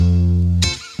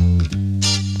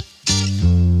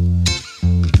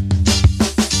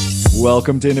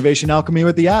Welcome to Innovation Alchemy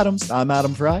with the Adams. I'm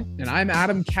Adam Fry. And I'm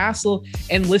Adam Castle.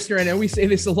 And listener, I know we say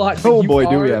this a lot, but oh boy,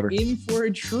 do we ever. In for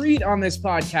a treat on this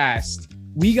podcast.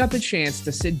 We got the chance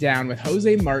to sit down with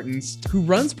Jose Martins, who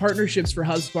runs partnerships for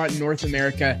HubSpot in North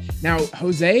America. Now,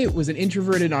 Jose was an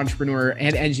introverted entrepreneur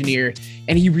and engineer,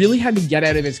 and he really had to get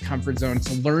out of his comfort zone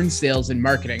to learn sales and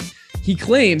marketing. He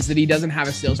claims that he doesn't have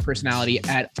a sales personality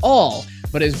at all,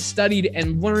 but has studied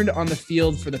and learned on the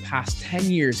field for the past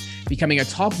 10 years, becoming a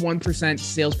top 1%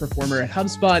 sales performer at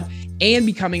HubSpot and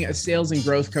becoming a sales and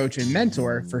growth coach and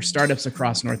mentor for startups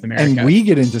across North America. And we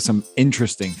get into some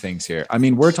interesting things here. I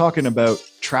mean, we're talking about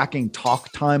tracking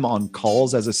talk time on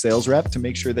calls as a sales rep to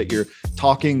make sure that you're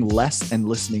talking less and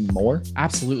listening more.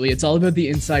 Absolutely. It's all about the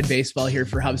inside baseball here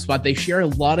for HubSpot. They share a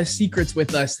lot of secrets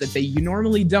with us that you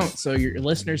normally don't. So your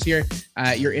listeners here,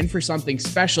 you're in for something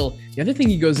special. The other thing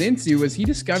he goes into was he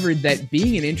discovered that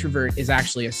being an introvert is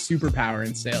actually a superpower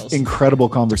in sales. Incredible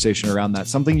conversation around that.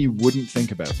 Something you wouldn't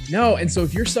think about. No. And so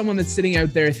if you're someone that's sitting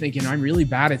out there thinking, I'm really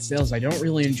bad at sales, I don't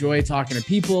really enjoy talking to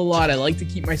people a lot, I like to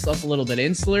keep myself a little bit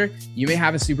insular, you may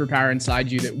have a superpower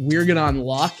inside you that we're going to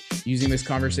unlock using this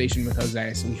conversation with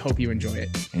Jose. So we hope you enjoy it.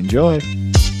 Enjoy.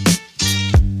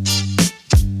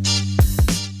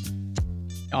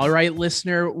 All right,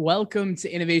 listener, welcome to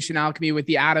Innovation Alchemy with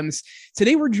the Adams.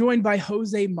 Today, we're joined by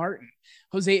Jose Martin.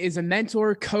 Jose is a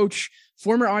mentor, coach,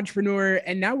 former entrepreneur,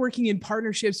 and now working in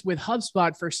partnerships with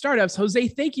HubSpot for startups. Jose,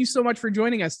 thank you so much for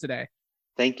joining us today.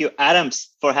 Thank you, Adams,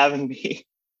 for having me.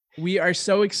 We are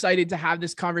so excited to have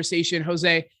this conversation.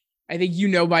 Jose, I think you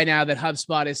know by now that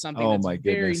HubSpot is something that's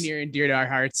very near and dear to our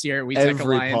hearts here at WeTech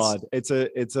Alliance. Pod.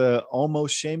 It's a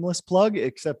almost shameless plug,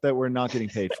 except that we're not getting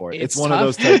paid for it. It's one of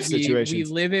those type of situations.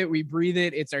 We live it, we breathe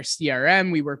it. It's our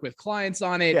CRM. We work with clients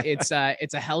on it. Yeah.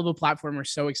 It's a hell of a platform. We're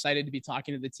so excited to be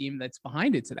talking to the team that's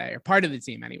behind it today, or part of the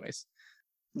team, anyways.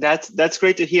 That's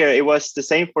great to hear. It was the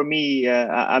same for me.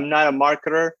 I'm not a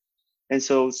marketer, and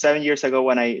so 7 years ago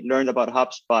when I learned about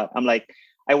HubSpot, I'm like,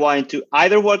 I wanted to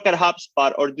either work at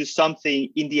HubSpot or do something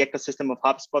in the ecosystem of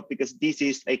HubSpot, because this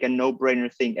is like a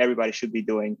no-brainer thing everybody should be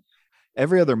doing.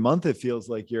 Every other month, it feels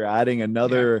like you're adding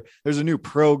another, there's a new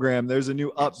program, there's a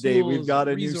new update. Tools, we've got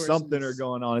a resources. New something are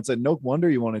going on. It's like, no wonder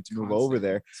you wanted to move over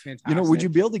there. It's fantastic. You know, would you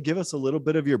be able to give us a little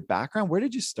bit of your background? Where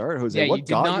did you start, Jose? Yeah, what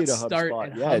got you to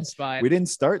HubSpot? HubSpot. We didn't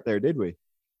start there, did we?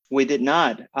 We did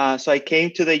not. So I came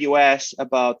to the US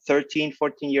about 13,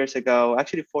 14 years ago,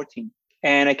 actually 14.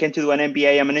 And I came to do an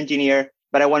MBA. I'm an engineer,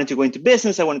 but I wanted to go into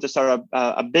business. I wanted to start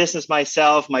a business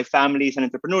myself. My family is an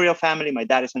entrepreneurial family. My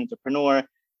dad is an entrepreneur.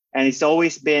 And it's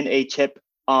always been a chip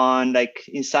on like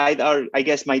inside our, I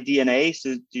guess, my DNA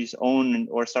to just own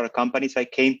or start a company. So I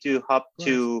came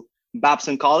to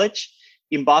Babson College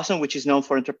in Boston, which is known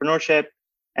for entrepreneurship.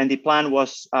 And the plan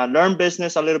was learn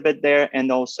business a little bit there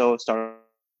and also start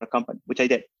a company, which I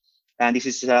did. And this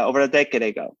is over a decade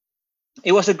ago.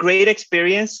 It was a great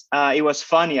experience. It was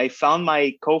funny. I found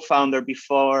my co-founder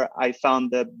before I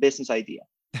found the business idea.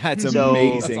 That's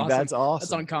amazing. That's awesome.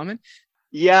 That's uncommon.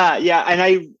 Yeah.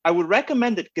 And I would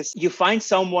recommend it because you find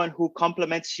someone who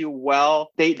complements you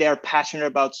well. They are passionate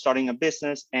about starting a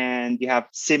business and you have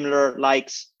similar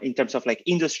likes in terms of like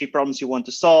industry problems you want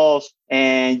to solve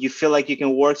and you feel like you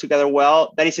can work together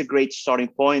well. That is a great starting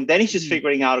point. Then it's just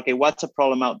figuring out, okay, what's a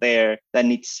problem out there that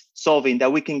needs solving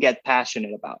that we can get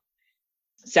passionate about.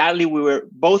 Sadly, we were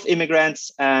both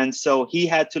immigrants. And so he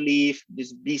had to leave,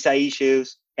 these visa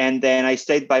issues. And then I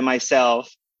stayed by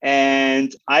myself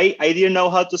and I didn't know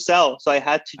how to sell. So I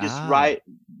had to just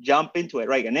jump into it,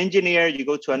 right? An engineer, you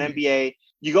go to an MBA,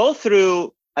 you go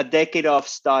through a decade of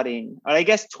studying, or I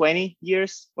guess 20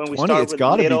 years when we start. It's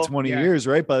got to be 20 years,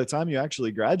 right? By the time you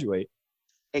actually graduate.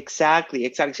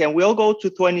 Exactly. And we'll go to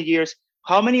 20 years.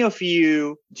 How many of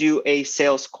you do a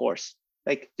sales course?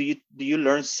 Like, do you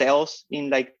learn sales in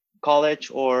like college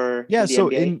or so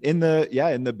MBA?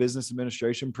 in the business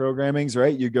administration programmings,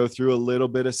 right? You go through a little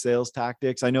bit of sales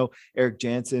tactics. I know Eric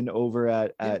Jansen over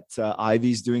at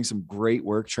Ivy's doing some great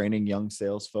work training young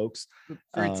sales folks.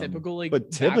 Very typical, like,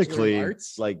 but typically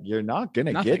like you're not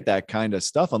going to get that kind of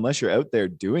stuff unless you're out there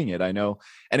doing it. I know.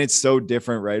 And it's so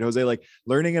different, right, Jose? Like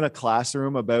learning in a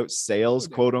classroom about sales,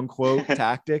 quote unquote,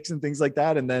 tactics and things like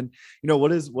that. And then, you know,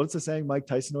 what's the saying Mike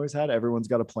Tyson always had? Everyone's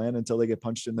got a plan until they get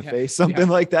punched in the face, something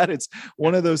like that. It's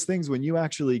one of those things when you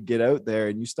actually get out there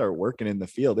and you start working in the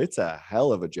field, it's a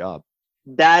hell of a job.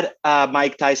 That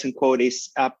Mike Tyson quote is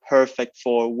perfect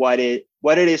for what it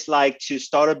is like to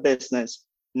start a business,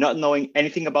 not knowing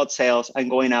anything about sales and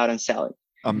going out and selling.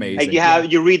 Amazing.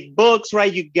 Like you read books,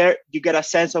 right? You get a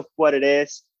sense of what it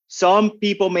is. Some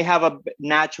people may have a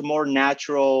more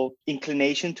natural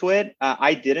inclination to it.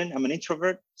 I didn't. I'm an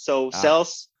introvert. So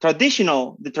sales, the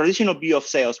traditional view of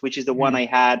sales, which is the one I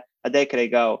had a decade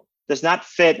ago, does not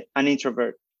fit an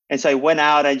introvert. And so I went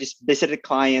out and just visited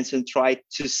clients and tried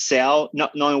to sell,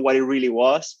 not knowing what it really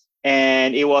was.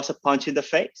 And it was a punch in the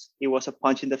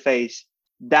face.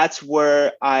 That's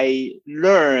where I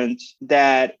learned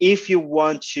that if you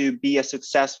want to be a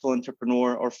successful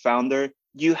entrepreneur or founder,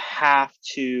 you have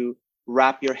to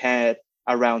wrap your head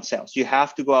around sales. You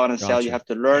have to go out and sell. You have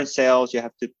to learn sales. You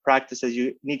have to practice it.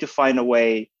 You need to find a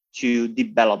way to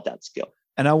develop that skill.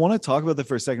 And I want to talk about that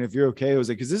for a second, if you're okay,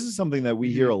 Jose, because this is something that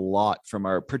we hear a lot from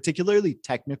our particularly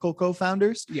technical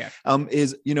co-founders. Yeah.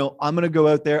 Is, I'm going to go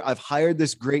out there. I've hired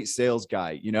this great sales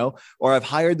guy, or I've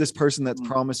hired this person that's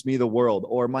promised me the world,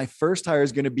 or my first hire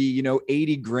is going to be,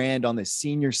 80 grand on this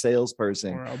senior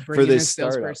salesperson for this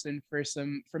salesperson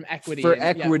for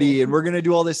equity. And we're going to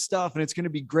do all this stuff and it's going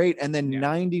to be great. And then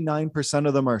 99%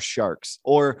 of them are sharks,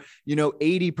 or,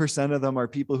 80% of them are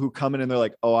people who come in and they're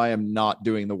like, oh, I am not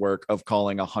doing the work of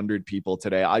calling 100 people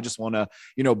today. I just want to,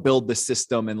 build the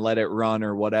system and let it run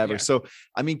or whatever. Yeah. So,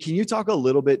 can you talk a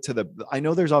little bit I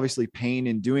know there's obviously pain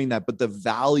in doing that, but the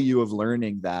value of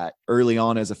learning that early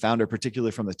on as a founder,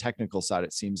 particularly from the technical side,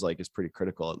 it seems like is pretty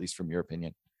critical, at least from your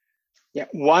opinion. Yeah.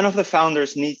 One of the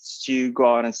founders needs to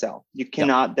go out and sell. You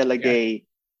cannot delegate.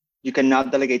 You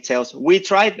cannot delegate sales. I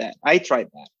tried that.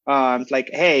 It's like,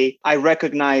 hey, I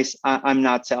recognize I'm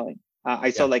not selling.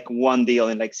 I saw like one deal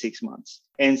in like 6 months.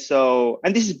 And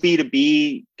this is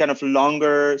B2B kind of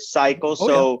longer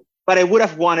cycle. But I would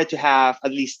have wanted to have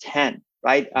at least 10,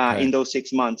 right? In those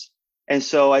 6 months. And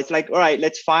so it's like, all right,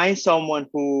 let's find someone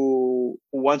who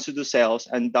wants to do sales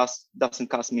and doesn't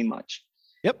cost me much.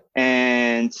 Yep.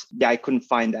 And I couldn't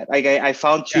find that. I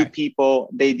found two people,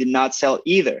 they did not sell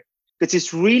either. Because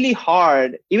it's really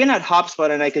hard, even at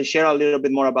HubSpot, and I can share a little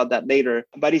bit more about that later,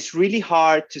 but it's really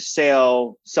hard to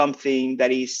sell something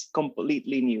that is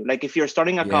completely new. Like if you're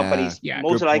starting a company,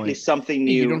 most likely something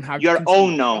new, you don't have your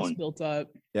own known. Built up.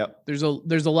 Yep. There's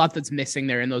a lot that's missing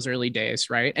there in those early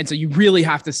days, right? And so you really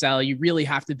have to sell, you really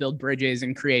have to build bridges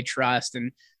and create trust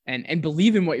and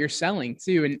believe in what you're selling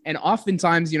too. And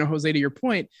oftentimes, Jose, to your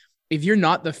point, if you're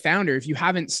not the founder, if you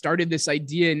haven't started this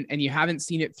idea and you haven't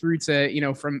seen it through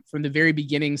to, from the very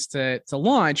beginnings to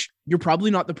launch, you're probably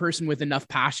not the person with enough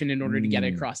passion in order to get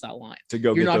it across that line.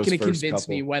 You're not going to convince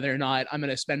me whether or not I'm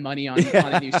going to spend money on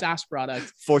a new SaaS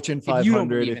product. Fortune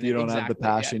 500, if you don't have the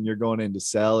passion, you're going in to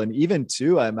sell. And even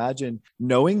too, I imagine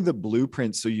knowing the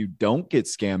blueprint so you don't get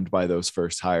scammed by those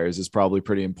first hires is probably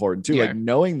pretty important too. Like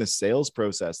knowing the sales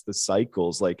process, the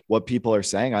cycles, like what people are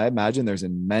saying. I imagine there's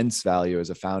immense value as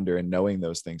a founder in knowing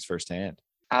those things firsthand.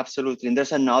 Absolutely. And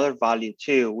there's another value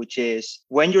too, which is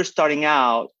when you're starting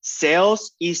out,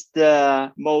 sales is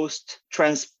the most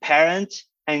transparent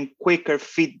and quicker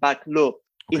feedback loop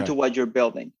into what you're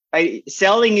building. Right?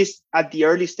 Selling is at the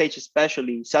early stage,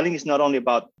 especially selling is not only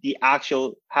about the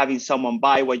actual having someone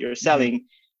buy what you're selling.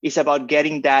 It's about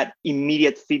getting that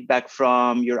immediate feedback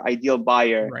from your ideal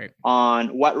buyer on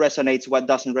what resonates, what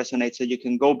doesn't resonate. So you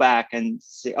can go back and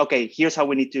say, okay, here's how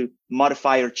we need to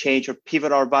modify or change or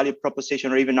pivot our value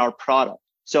proposition or even our product.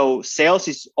 So sales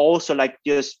is also like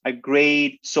just a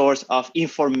great source of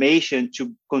information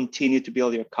to continue to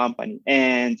build your company.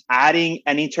 And adding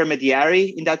an intermediary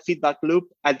in that feedback loop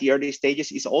at the early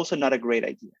stages is also not a great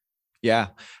idea. Yeah.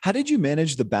 How did you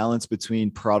manage the balance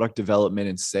between product development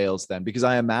and sales then? Because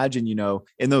I imagine,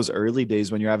 in those early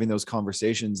days when you're having those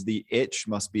conversations, the itch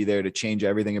must be there to change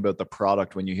everything about the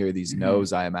product when you hear these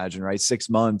no's, I imagine, right? 6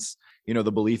 months,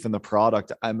 the belief in the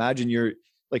product. I imagine you're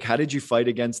like, how did you fight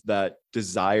against that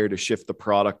desire to shift the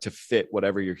product to fit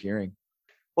whatever you're hearing?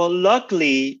 Well,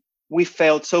 luckily, we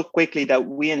failed so quickly that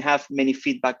we didn't have many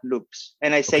feedback loops.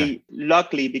 And I say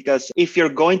luckily, because if you're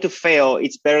going to fail,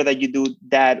 it's better that you do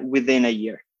that within a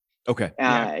year. Okay.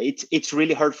 It's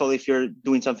really hurtful if you're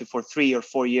doing something for 3 or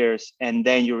 4 years and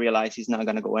then you realize it's not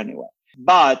going to go anywhere.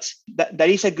 But that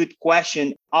is a good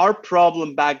question. Our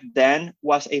problem back then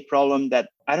was a problem that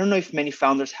I don't know if many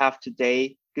founders have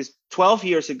today, because 12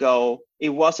 years ago, it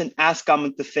wasn't as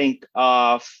common to think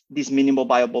of this minimal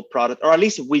viable product, or at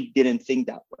least we didn't think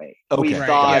that way. Okay. We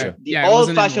thought the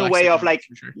old-fashioned way of like,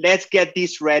 let's get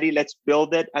this ready, let's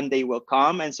build it, and they will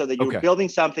come. And so that you're building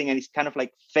something and it's kind of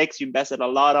like fixed. You invested a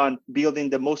lot on building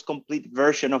the most complete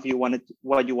version of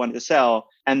what you wanted to sell.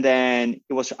 And then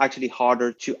it was actually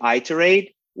harder to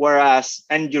iterate. Whereas,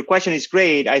 and your question is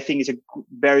great, I think it's a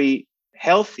very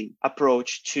healthy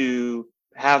approach to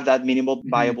have that minimal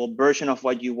viable version of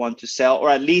what you want to sell, or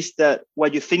at least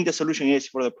what you think the solution is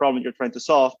for the problem you're trying to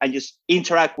solve, and just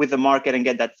interact with the market and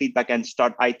get that feedback and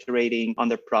start iterating on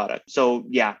the product. So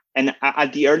yeah, and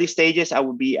at the early stages, I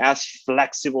would be as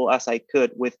flexible as I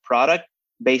could with product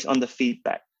based on the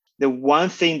feedback. The one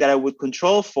thing that I would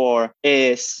control for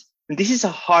is, and this is a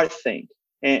hard thing,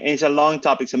 and it's a long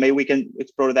topic, so maybe we can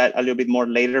explore that a little bit more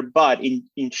later. But in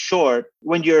short,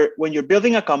 when you're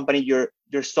building a company, you're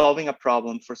solving a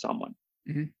problem for someone.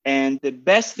 Mm-hmm. And the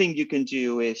best thing you can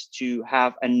do is to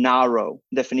have a narrow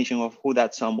definition of who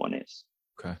that someone is.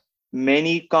 Okay.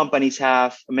 Many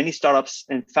startups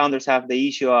and founders have the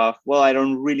issue of, well, I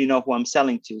don't really know who I'm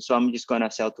selling to, so I'm just going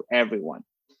to sell to everyone.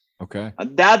 Okay.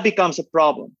 That becomes a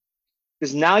problem,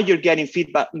 because now you're getting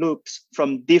feedback loops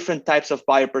from different types of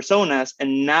buyer personas,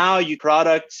 and now your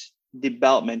product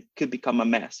development could become a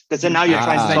mess, because then now you're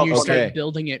trying to then you start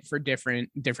building it for different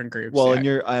groups. Well,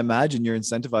 and I imagine you're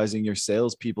incentivizing your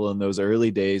salespeople in those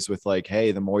early days with like,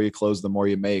 hey, the more you close, the more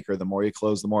you make, or the more you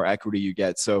close, the more equity you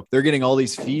get. So they're getting all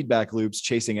these feedback loops,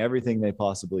 chasing everything they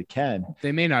possibly can.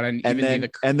 They may not even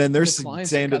and then they're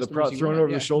saying to the throwing over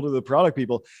the shoulder to the product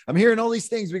people, I'm hearing all these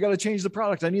things. We got to change the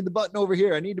product. I need the button over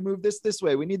here. I need to move this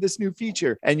way. We need this new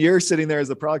feature. And you're sitting there as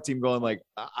the product team going like,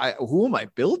 who am I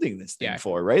building this thing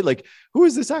for? Right? Like, who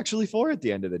is this actually for at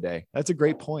the end of the day? That's a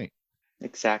great point.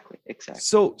 Exactly.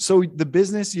 So the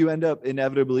business, you end up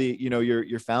inevitably,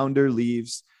 your founder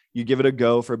leaves, you give it a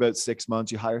go for about 6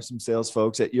 months, you hire some sales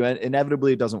folks,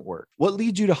 inevitably it doesn't work. What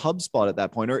leads you to HubSpot at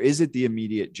that point? Or is it the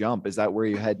immediate jump? Is that where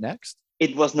you head next?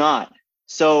 It was not.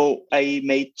 So I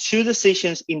made 2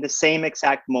 decisions in the same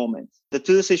exact moment. The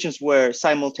 2 decisions were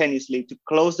simultaneously to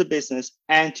close the business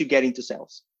and to get into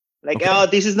sales. Like, okay.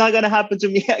 This is not going to happen to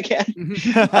me again.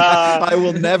 I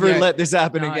will never let this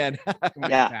happen again.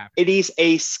 Yeah, it is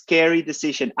a scary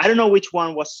decision. I don't know which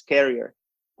one was scarier,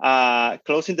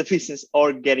 closing the business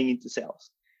or getting into sales.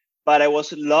 But I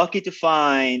was lucky to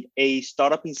find a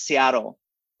startup in Seattle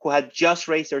who had just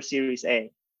raised their Series A.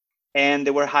 And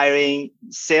they were hiring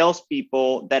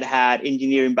salespeople that had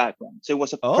engineering background. So it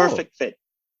was a perfect fit.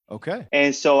 Okay.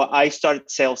 And so I started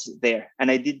sales there.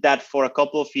 And I did that for a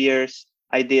couple of years.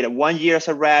 I did 1 year as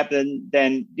a rep, and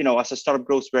then, as a startup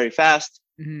grows very fast,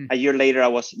 a year later, I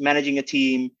was managing a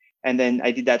team, and then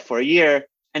I did that for a year.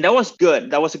 And that was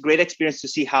good. That was a great experience to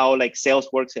see how sales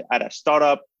works at a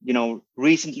startup,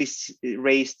 recently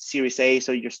raised Series A.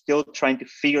 So you're still trying to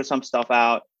figure some stuff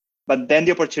out. But then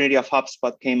the opportunity of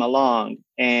HubSpot came along,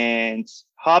 and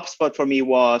HubSpot for me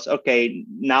was, okay,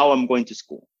 now I'm going to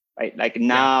school, right?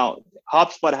 Now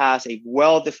HubSpot has a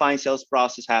well-defined sales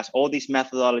process, has all these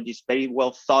methodologies, very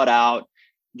well thought out.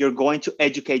 You're going to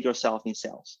educate yourself in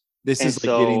sales. This is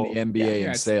getting the MBA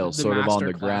in sales sort of on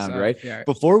the ground, right? Yeah.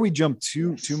 Before we jump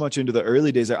too much into the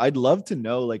early days, I'd love to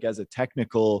know, as a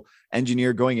technical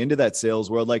engineer going into that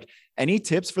sales world, any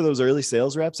tips for those early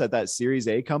sales reps at that Series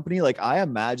A company? I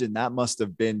imagine that must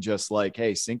have been just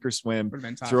hey, sink or swim,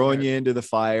 throwing you into the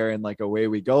fire and away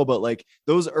we go. But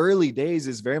those early days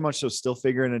is very much so still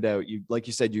figuring it out. You, like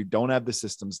you said, you don't have the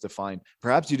systems defined.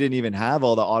 Perhaps you didn't even have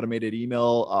all the automated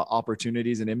email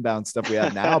opportunities and inbound stuff we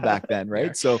have now back then, right?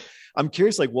 Yeah. So I'm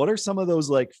curious, what are some of those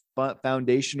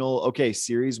foundational,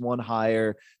 Series 1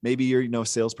 hire, maybe you're,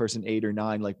 salesperson 8 or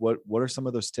 9, what are some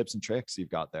of those tips and tricks you've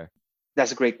got there?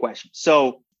 That's a great question.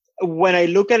 So when I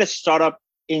look at a startup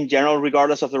in general,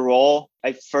 regardless of the role,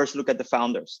 I first look at the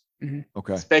founders. Mm-hmm.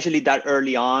 Okay. Especially that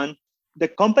early on. The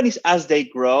companies, as they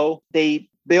grow, they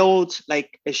build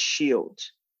a shield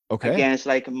against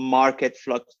market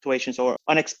fluctuations or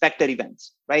unexpected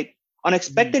events, right?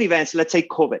 Unexpected events, let's say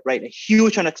COVID, right? A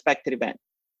huge unexpected event.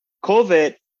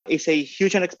 COVID is a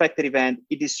huge unexpected event.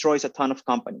 It destroys a ton of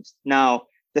companies. Now,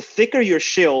 the thicker your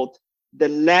shield, the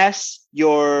less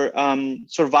your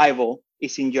survival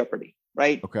is in jeopardy,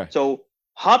 right? Okay. So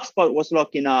HubSpot was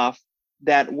lucky enough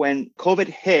that when COVID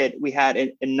hit, we had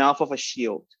enough of a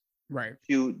shield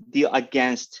to deal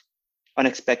against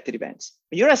unexpected events.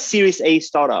 When you're a Series A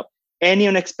startup, any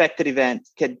unexpected event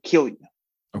can kill you.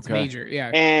 It's major,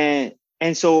 yeah.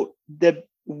 And so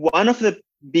one of the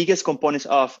biggest components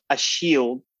of a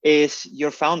shield is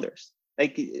your founders.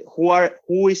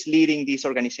 Who is leading this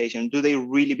organization? Do they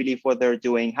really believe what they're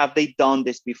doing? Have they done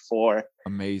this before?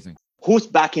 Amazing. Who's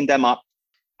backing them up?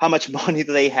 How much money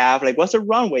do they have? What's the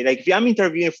runway? If I'm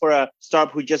interviewing for a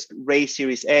startup who just raised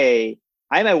Series A,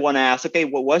 I might want to ask, okay,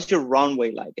 what's your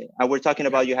runway like? We're talking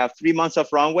about you have 3 months of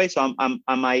runway. So am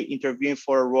I interviewing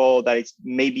for a role that is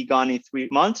maybe gone in 3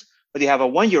 months, but you have a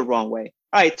 1 year runway?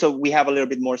 All right, so we have a little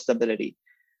bit more stability.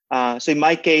 So in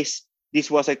my case,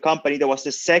 this was a company that was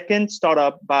the second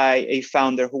startup by a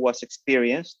founder who was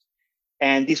experienced.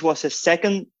 And this was a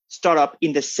second startup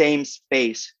in the same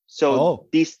space. So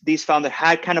this founder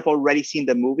had kind of already seen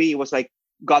the movie. It was like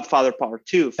Godfather Part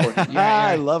 2 for him.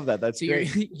 I love that. That's so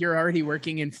great. You're already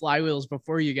working in flywheels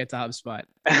before you get to HubSpot.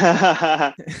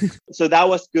 So that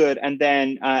was good. And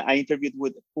then I interviewed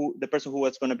with the person who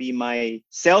was going to be my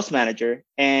sales manager.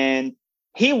 And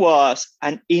he was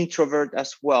an introvert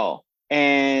as well.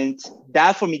 And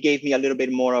that for me gave me a little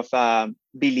bit more of a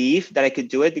belief that I could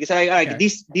do it, because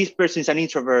this person is an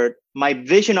introvert. My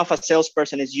vision of a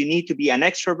salesperson is you need to be an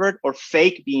extrovert or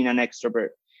fake being an extrovert.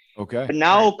 Okay. But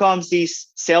now comes this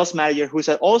sales manager who's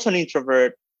also an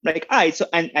introvert. Like, all right, so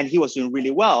and he was doing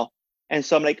really well. And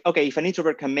so I'm like, okay, if an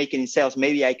introvert can make it in sales,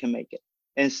 maybe I can make it.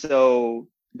 And so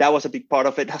that was a big part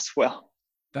of it as well.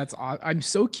 That's awesome. I'm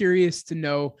so curious to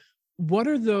know, what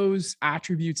are those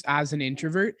attributes as an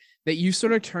introvert that you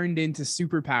sort of turned into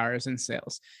superpowers in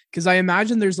sales? Because I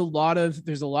imagine there's a lot of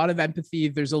empathy,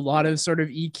 there's a lot of sort of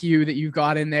EQ that you've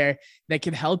got in there that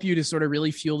can help you to sort of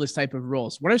really fuel this type of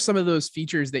roles. What are some of those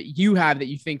features that you have that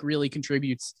you think really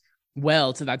contributes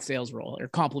well to that sales role or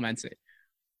complements it?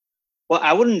 Well,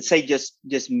 I wouldn't say just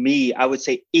me. I would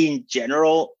say in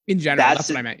general. In general, that's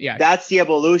what I meant. Yeah. That's the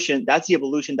evolution. That's the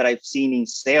evolution that I've seen in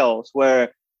sales,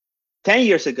 where 10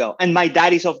 years ago, and my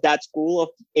dad is of that school of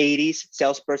 80s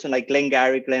salesperson, like Glenn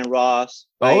Gary, Glenn Ross.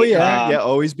 Right? Oh yeah.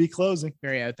 Always be closing.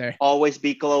 Very out there. Always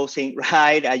be closing,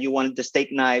 right? You wanted the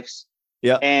steak knives.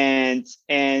 Yeah. And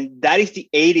that is the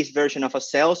 80s version of a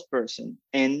salesperson.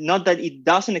 And not that it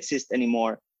doesn't exist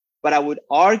anymore, but I would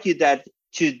argue that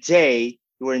today,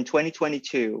 we're in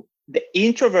 2022, the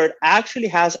introvert actually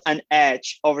has an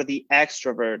edge over the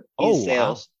extrovert in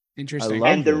sales. Wow. Interesting.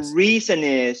 And the reason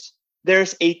is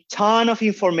there's a ton of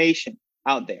information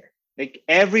out there. Like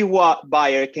every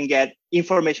buyer can get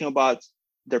information about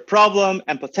their problem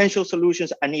and potential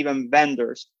solutions and even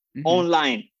vendors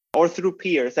online or through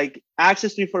peers. Like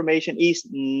access to information is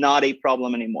not a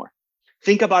problem anymore.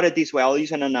 Think about it this way. I'll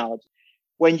use an analogy.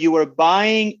 When you were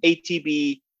buying a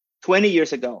TV 20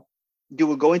 years ago, you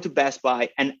would go into Best Buy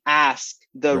and ask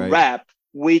the rep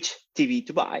which TV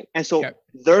to buy. And so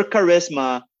their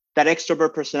charisma, that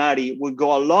extrovert personality, would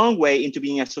go a long way into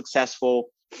being a successful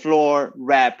floor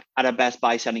rep at a Best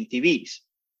Buy selling TVs.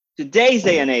 Today's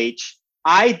day and age,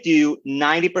 I do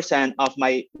 90% of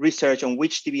my research on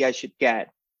which TV I should get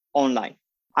online.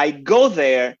 I go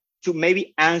there to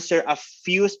maybe answer a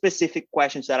few specific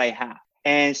questions that I have.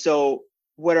 And so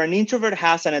where an introvert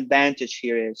has an advantage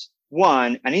here is,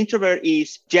 one, an introvert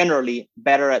is generally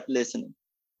better at listening.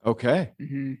 Okay.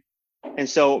 And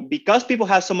so because people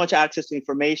have so much access to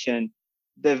information,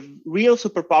 the real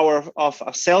superpower of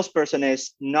a salesperson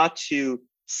is not to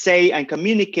say and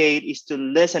communicate, is to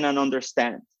listen and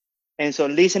understand. And so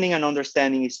listening and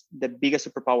understanding is the biggest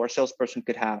superpower a salesperson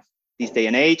could have this day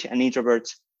and age. And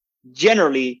introverts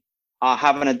generally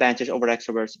have an advantage over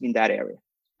extroverts in that area.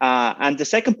 And the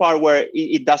second part, where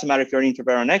it doesn't matter if you're an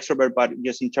introvert or an extrovert, but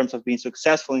just in terms of being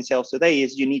successful in sales today,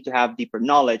 is you need to have deeper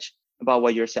knowledge about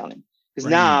what you're selling. Because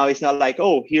now it's not like,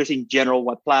 oh, here's in general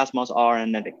what plasmas are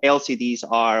and then LCDs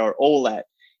are or OLED.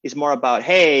 It's more about,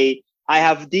 hey, I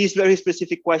have these very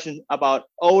specific questions about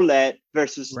OLED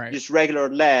versus just regular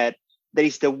LED. That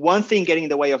is the one thing getting in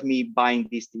the way of me buying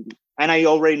this TV. And I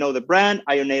already know the brand.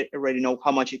 I already know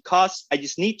how much it costs. I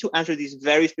just need to answer this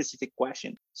very specific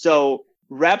question. So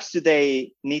reps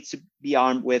today need to be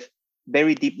armed with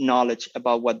very deep knowledge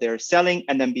about what they're selling,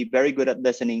 and then be very good at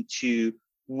listening to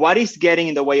what is getting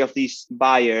in the way of this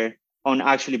buyer on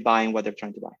actually buying what they're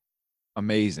trying to buy.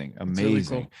 Amazing. Really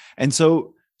cool. And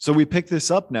so we pick this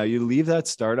up now. You leave that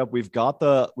startup. We've got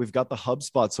the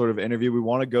HubSpot sort of interview. We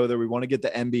want to go there. We want to get the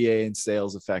MBA in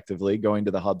sales effectively, going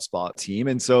to the HubSpot team.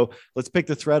 And so let's pick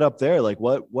the thread up there. Like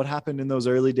what happened in those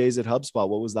early days at HubSpot?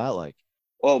 What was that like?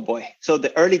 Oh boy. So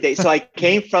the early days. So I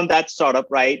came from that startup,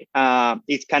 right?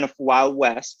 It's kind of Wild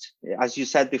West. As you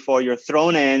said before, you're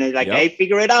thrown in and like, hey,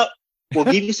 figure it out. We'll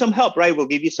give you some help, right? We'll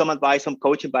give you some advice, some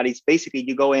coaching, but it's basically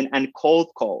you go in and cold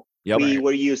call. We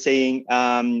were using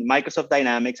Microsoft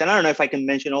Dynamics. And I don't know if I can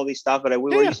mention all this stuff, but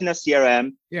we were using a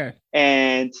CRM.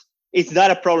 And it's not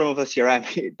a problem of a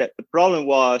CRM. The problem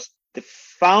was the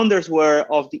founders were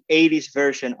of the 80s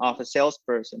version of a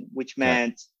salesperson, which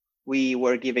meant we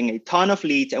were giving a ton of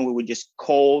leads and we would just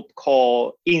cold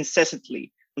call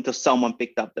incessantly until someone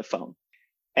picked up the phone.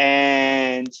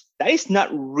 And that is not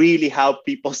really how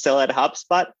people sell at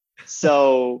HubSpot.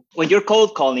 So when you're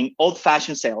cold calling,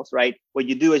 old-fashioned sales, right? What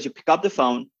you do is you pick up the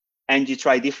phone and you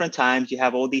try different times. You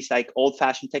have all these like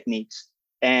old-fashioned techniques.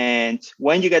 And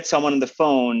when you get someone on the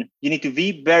phone, you need to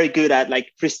be very good at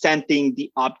like presenting the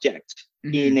object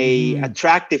in a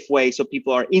attractive way so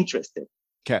people are interested.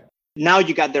 Okay. Now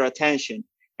you got their attention.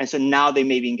 And so now they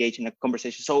may be engaged in a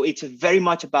conversation. So it's very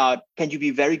much about, can you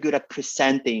be very good at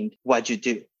presenting what you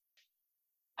do?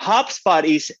 HubSpot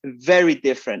is very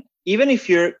different. Even if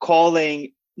you're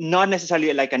calling not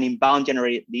necessarily like an inbound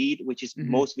generated lead, which is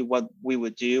mostly what we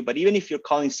would do, but even if you're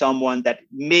calling someone that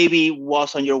maybe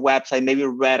was on your website, maybe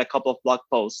read a couple of blog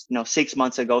posts, 6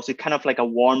 months ago, so kind of like a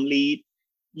warm lead,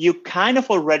 you kind of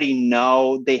already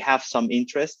know they have some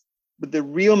interest. But the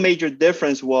real major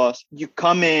difference was you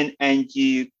come in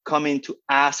to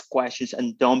ask questions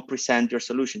and don't present your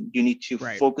solution. You need to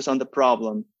focus on the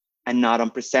problem and not on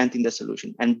presenting the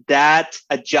solution. And that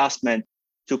adjustment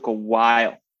took a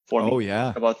while for me. Oh,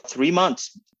 yeah. About 3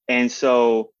 months. And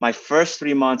so my first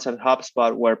 3 months at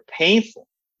HubSpot were painful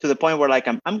to the point where like,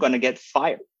 I'm going to get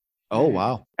fired. Oh,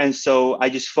 wow. And so I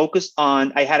just focused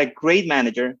I had a great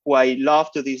manager who I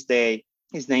love to this day.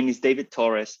 His name is David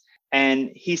Torres.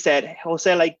 And he said,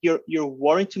 Jose, like you're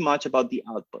worrying too much about the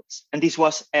outputs. And this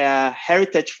was a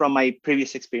heritage from my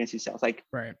previous experience in sales. Like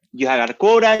you had a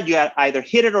quota, you had either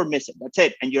hit it or miss it. That's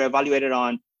it. And you're evaluated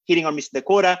on hitting or missing the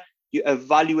quota. You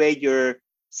evaluate your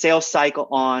sales cycle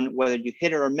on whether you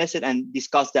hit it or miss it and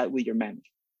discuss that with your manager.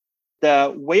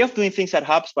 The way of doing things at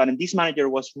HubSpot, and this manager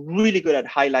was really good at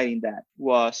highlighting that,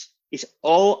 it's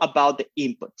all about the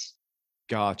inputs.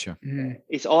 Gotcha.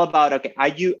 It's all about, okay, are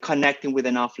you connecting with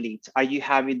enough leads? Are you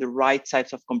having the right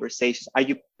types of conversations? Are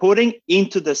you putting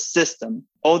into the system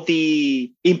all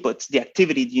the inputs, the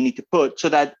activity you need to put so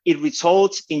that it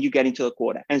results in you getting to the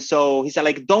quota? And so he said,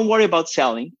 like, don't worry about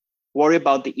selling, worry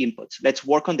about the inputs. Let's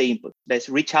work on the inputs. Let's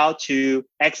reach out to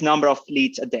X number of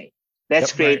leads a day.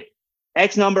 Let's create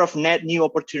X number of net new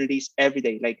opportunities every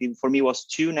day. Like for me, it was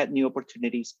 2 net new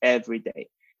opportunities every day.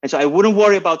 And so I wouldn't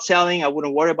worry about selling. I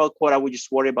wouldn't worry about quota. I would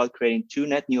just worry about creating 2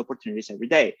 net new opportunities every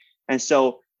day. And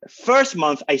so the first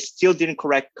month, I still didn't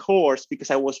correct course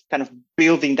because I was kind of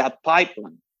building that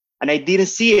pipeline and I didn't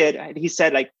see it. He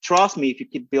said, like, trust me, if you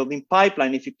keep building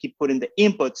pipeline, if you keep putting the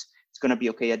inputs, it's going to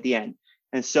be okay at the end.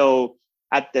 And so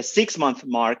at the 6-month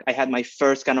mark, I had my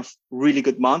first kind of really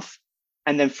good month.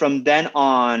 And then from then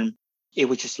on, it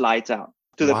was just lights out.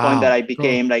 To the point that I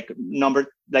became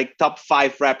top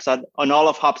 5 reps on all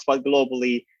of HubSpot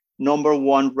globally, number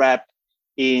 1 rep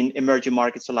in emerging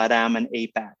markets, so LATAM and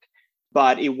APAC.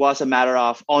 But it was a matter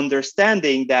of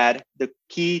understanding that the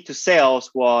key to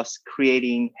sales was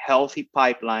creating healthy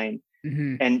pipeline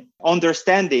and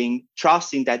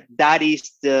trusting that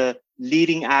is the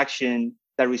leading action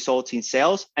that results in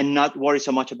sales and not worry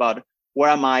so much about where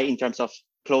am I in terms of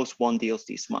close 1 deals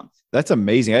this month. That's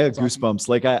amazing. I have goosebumps.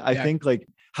 Like, I think like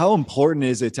how important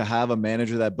is it to have a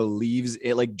manager that believes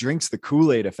it, like drinks the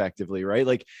Kool-Aid effectively, right?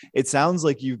 Like it sounds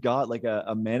like you've got like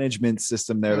a management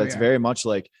system there that's very much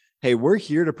like, hey, we're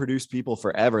here to produce people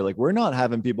forever. Like we're not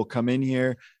having people come in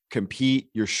here, compete.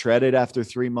 You're shredded after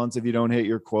 3 months if you don't hit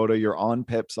your quota. You're on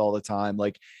pips all the time.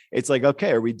 Like it's like,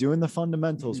 okay, are we doing the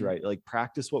fundamentals right? Like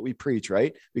practice what we preach,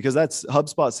 right? Because that's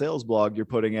HubSpot sales blog you're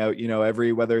putting out,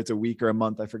 whether it's a week or a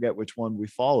month, I forget which one we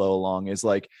follow along, is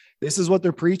like, this is what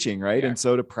they're preaching, right? And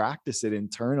so to practice it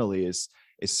internally is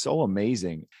so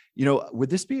amazing. Would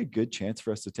this be a good chance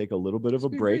for us to take a little bit of a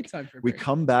break? We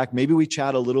come back, maybe we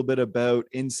chat a little bit about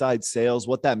inside sales,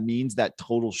 what that means, that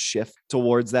total shift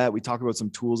towards that. We talk about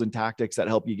some tools and tactics that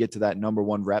help you get to that number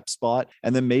 1 rep spot.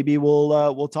 And then maybe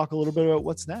we'll talk a little bit about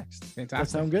what's next. Fantastic. That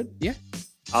sound good? Yeah.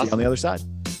 Awesome. See you on the other side.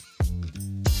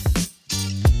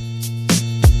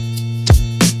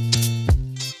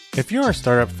 If you're a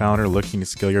startup founder looking to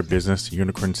scale your business to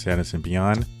unicorn status and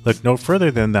beyond, look no further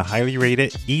than the highly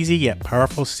rated, easy yet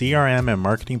powerful CRM and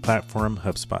marketing platform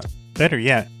HubSpot. Better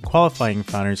yet, qualifying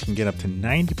founders can get up to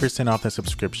 90% off the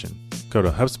subscription. Go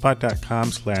to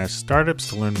HubSpot.com/startups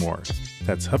to learn more.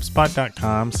 That's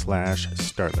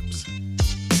HubSpot.com/startups.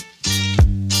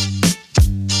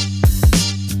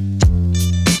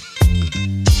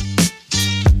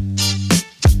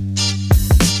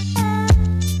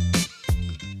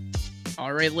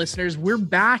 All right, listeners, we're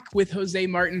back with Jose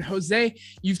Martin. Jose,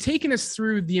 you've taken us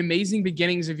through the amazing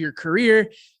beginnings of your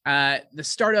career, the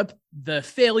startup, the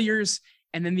failures,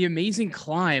 and then the amazing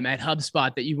climb at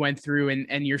HubSpot that you went through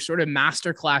and your sort of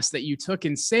masterclass that you took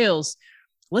in sales.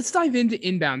 Let's dive into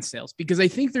inbound sales because I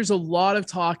think there's a lot of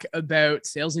talk about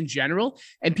sales in general,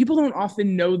 and people don't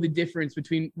often know the difference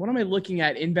between what am I looking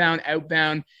at, inbound,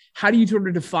 outbound, how do you sort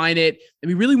of define it? And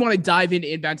we really want to dive into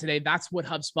inbound today. That's what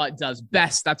HubSpot does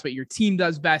best. That's what your team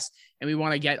does best. And we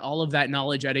want to get all of that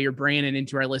knowledge out of your brain and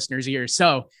into our listeners' ears.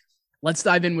 So let's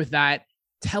dive in with that.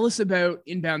 Tell us about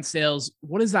inbound sales.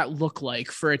 What does that look like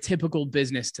for a typical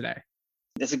business today?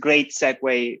 That's a great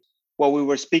segue. what we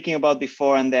were speaking about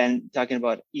before, and then talking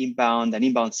about inbound and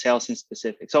inbound sales in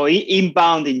specific. So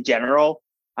inbound in general,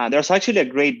 there's actually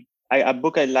a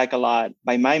book I like a lot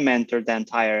by my mentor, Dan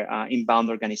Tyre, Inbound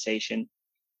Organization.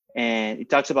 And it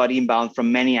talks about inbound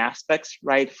from many aspects,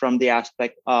 right? From the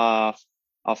aspect of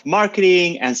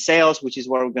marketing and sales, which is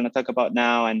what we're going to talk about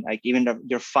now, and like even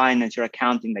your finance, your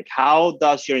accounting. Like, how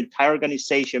does your entire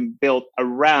organization build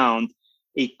around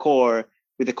a core,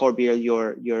 with the core being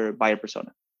your buyer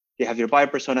persona? You have your buyer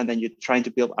persona, and then you're trying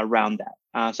to build around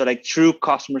that. So like true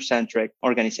customer-centric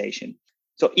organization.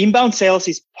 So inbound sales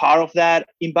is part of that.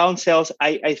 Inbound sales,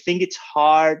 I think it's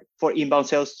hard for inbound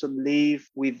sales to live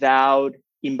without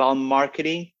inbound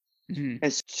marketing. Mm-hmm.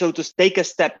 And so to take a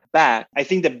step back, I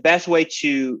think the best way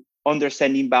to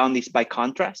understand inbound is by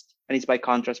contrast, and it's by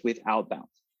contrast with outbound.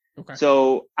 Okay.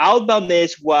 So outbound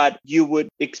is what you would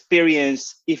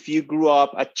experience if you grew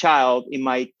up a child in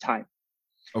my time.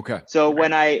 Okay. So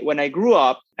when I grew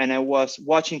up and I was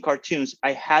watching cartoons,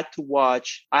 I had to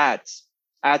watch ads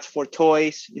for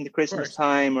toys in the Christmas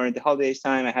time or in the holidays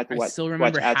time. I had to watch. I still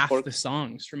remember watch half the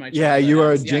songs from my childhood. Yeah, you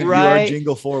are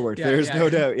jingle forward. Yeah, There's no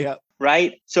doubt. Yeah.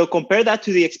 Right. So compare that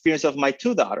to the experience of my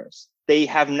two daughters. They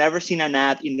have never seen an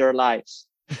ad in their lives.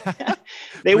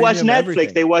 They watch Netflix.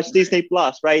 Everything. They watch Disney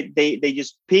Plus. Right. They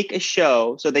just pick a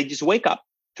show. So they just wake up,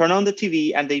 turn on the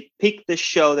TV, and they pick the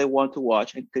show they want to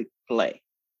watch and click play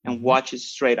and watch it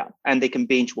straight up. And they can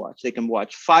binge watch. They can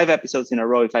watch 5 episodes in a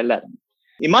row if I let them.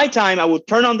 In my time, I would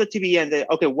turn on the TV and then,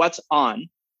 okay, what's on?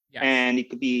 Yes. And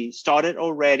it could be started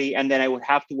already. And then I would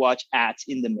have to watch ads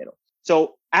in the middle.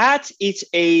 So ads, it's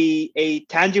a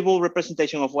tangible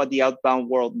representation of what the outbound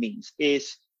world means.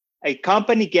 Is a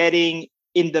company getting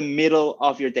in the middle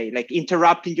of your day, like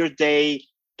interrupting your day,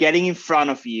 getting in front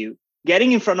of you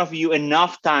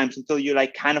enough times until you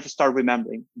like kind of start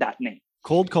remembering that name.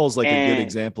 Cold call is like a good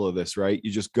example of this, right?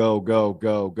 You just go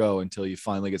until you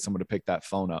finally get someone to pick that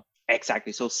phone up.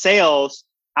 Exactly. So sales,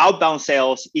 outbound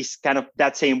sales is kind of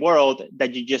that same world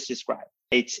that you just described.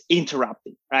 It's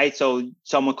interrupting, right? So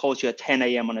someone calls you at 10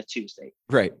 a.m. on a Tuesday.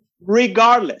 Right.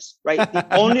 Regardless, right? The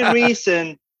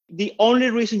only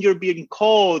reason you're being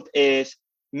called is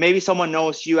maybe someone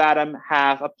knows you, Adam,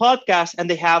 have a podcast and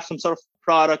they have some sort of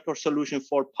product or solution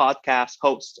for podcast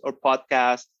hosts or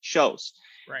podcast shows.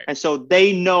 Right. And so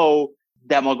they know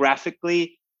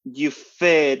demographically you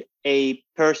fit a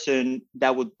person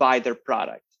that would buy their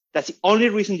product. That's the only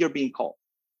reason you're being called.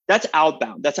 That's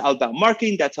outbound. That's outbound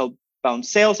marketing. That's outbound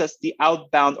sales. That's the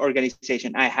outbound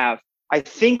organization I have. I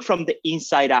think from the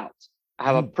inside out. I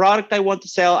have a product I want to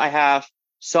sell. I have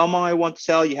someone I want to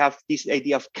sell. You have this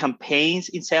idea of campaigns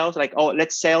in sales, like, oh,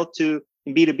 let's sell to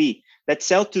in B2B. Let's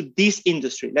sell to this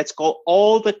industry. Let's call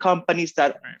all the companies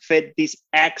that fit this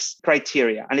X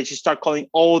criteria. And let's just start calling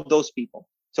all those people.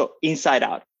 So inside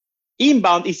out.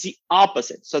 Inbound is the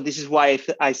opposite. So this is why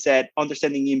I said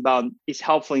understanding inbound is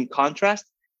helpful in contrast.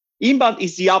 Inbound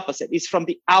is the opposite. It's from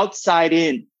the outside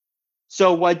in.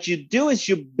 So what you do is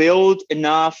you build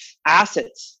enough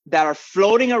assets that are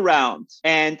floating around,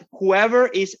 and whoever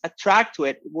is attracted to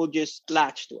it will just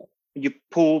latch to it. You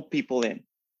pull people in.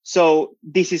 So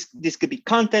this could be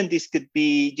content. This could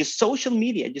be just social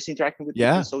media, just interacting with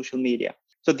people on social media.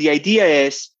 So the idea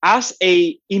is, as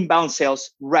a inbound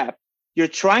sales rep, you're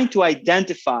trying to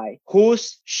identify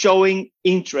who's showing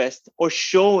interest or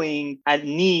showing a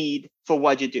need for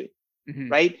what you do,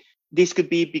 right? This could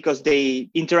be because they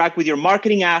interact with your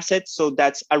marketing assets. So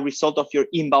that's a result of your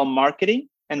inbound marketing.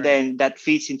 And then that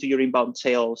feeds into your inbound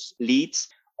sales leads.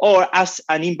 Or as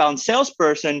an inbound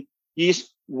salesperson, you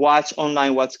just watch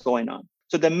online what's going on.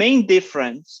 So the main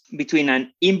difference between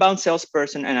an inbound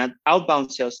salesperson and an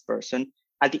outbound salesperson,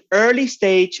 at the early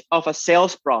stage of a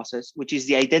sales process, which is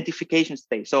the identification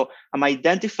stage. So I'm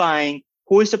identifying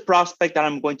who is the prospect that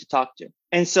I'm going to talk to.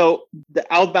 And so the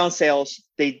outbound sales,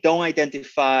 they don't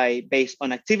identify based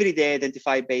on activity, they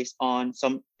identify based on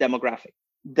some demographic.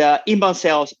 The inbound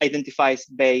sales identifies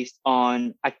based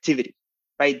on activity,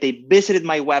 right? They visited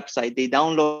my website, they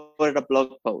downloaded a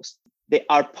blog post. They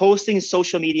are posting in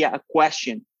social media a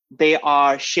question. They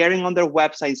are sharing on their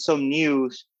website some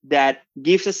news that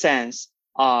gives a sense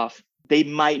of they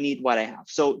might need what I have.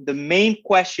 So the main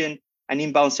question an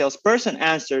inbound salesperson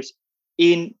answers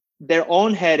in their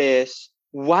own head is,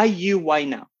 why you, why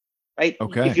now, right?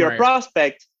 Okay. If you're a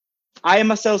prospect, I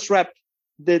am a sales rep.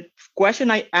 The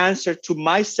question I answer to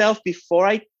myself before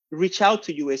I reach out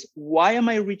to you is, why am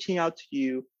I reaching out to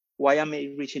you? Why am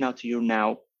I reaching out to you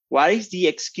now? What is the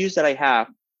excuse that I have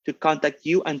to contact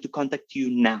you and to contact you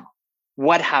now?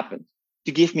 What happened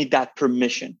to give me that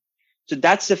permission? So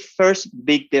that's the first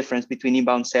big difference between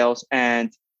inbound sales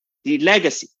and the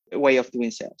legacy way of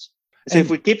doing sales. So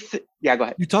if we keep, go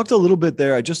ahead. You talked a little bit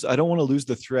there. I don't want to lose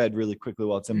the thread really quickly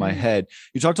while it's in my head.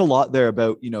 You talked a lot there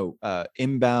about,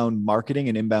 inbound marketing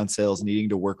and inbound sales needing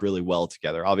to work really well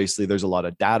together. Obviously, there's a lot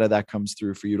of data that comes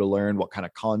through for you to learn what kind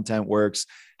of content works,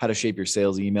 how to shape your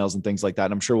sales emails and things like that.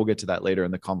 And I'm sure we'll get to that later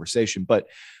in the conversation. But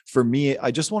for me, I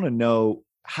just want to know,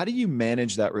 how do you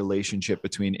manage that relationship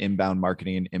between inbound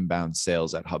marketing and inbound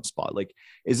sales at HubSpot? Like,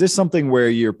 is this something where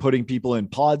you're putting people in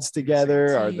pods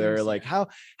together? Are there like, how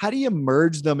do you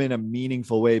merge them in a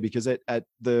meaningful way? Because I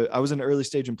was an early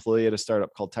stage employee at a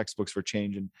startup called Textbooks for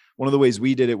Change. And one of the ways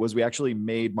we did it was we actually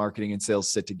made marketing and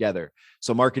sales sit together.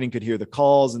 So marketing could hear the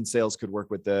calls and sales could work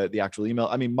with the actual email.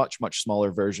 I mean, much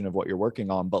smaller version of what you're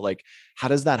working on, but like, how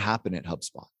does that happen at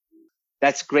HubSpot?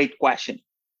 That's a great question.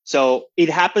 So it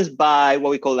happens by what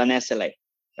we call an SLA,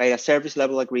 right? A service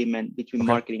level agreement between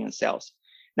marketing and sales.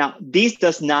 Now, this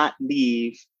does not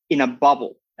live in a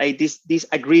bubble, right? This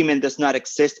agreement does not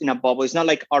exist in a bubble. It's not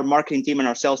like our marketing team and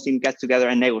our sales team get together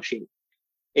and negotiate.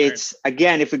 It's,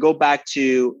 again, if we go back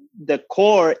to the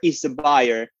core is the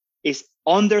buyer, is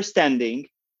understanding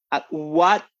at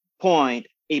what point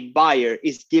a buyer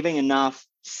is giving enough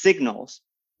signals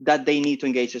that they need to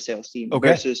engage the sales team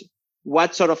versus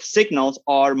what sort of signals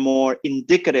are more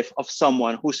indicative of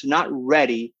someone who's not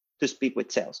ready to speak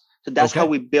with sales. So that's how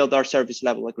we build our service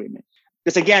level agreement.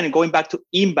 Because again, going back to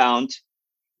inbound,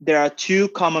 there are two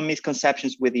common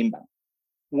misconceptions with inbound.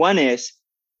 One is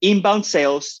inbound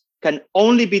sales can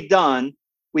only be done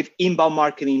with inbound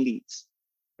marketing leads,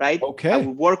 right? I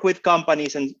would work with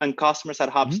companies and customers at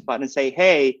HubSpot and say,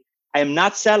 hey, I am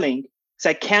not selling because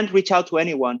I can't reach out to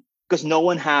anyone because no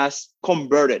one has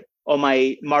converted on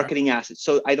my marketing assets.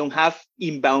 So I don't have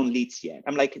inbound leads yet.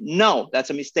 I'm like, no, that's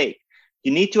a mistake.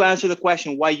 You need to answer the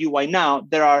question, why you, why now?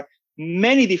 There are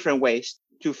many different ways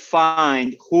to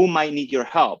find who might need your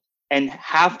help and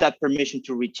have that permission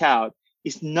to reach out.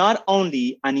 It's not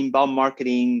only an inbound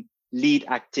marketing lead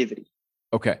activity.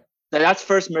 Okay. So that's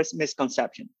first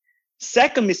misconception.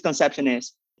 Second misconception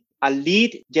is a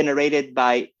lead generated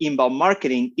by inbound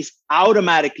marketing is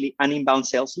automatically an inbound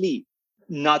sales lead.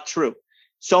 Not true.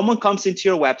 Someone comes into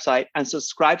your website and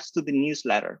subscribes to the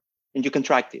newsletter, and you can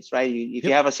track this, right? If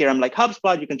you have a CRM like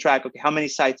HubSpot, you can track, how many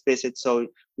sites visit. So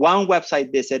one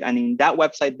website visit, and in that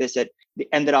website visit, they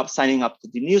ended up signing up to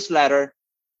the newsletter.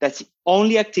 That's the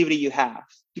only activity you have.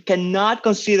 You cannot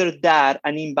consider that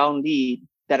an inbound lead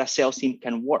that a sales team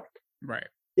can work. Right.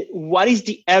 What is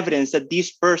the evidence that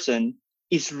this person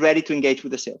is ready to engage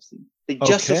with the sales team? They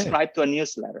just subscribe to a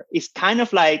newsletter. It's kind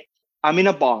of like I'm in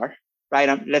a bar,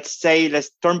 right? Let's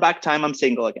turn back time. I'm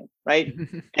single again, right?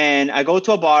 And I go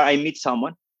to a bar, I meet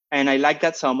someone and I like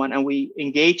that someone and we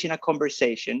engage in a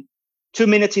conversation. 2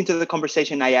 minutes into the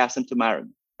conversation, I ask them to marry me.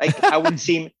 Like I would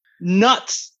seem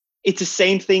nuts. It's the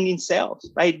same thing in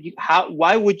sales, right?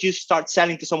 Why would you start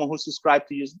selling to someone who subscribed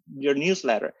to your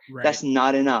newsletter? Right. That's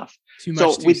not enough. Too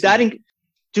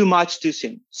much too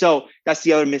soon. So that's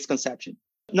the other misconception.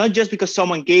 Not just because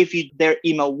someone gave you their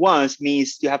email once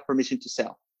means you have permission to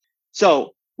sell.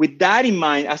 So with that in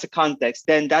mind as a context,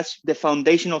 then that's the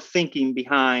foundational thinking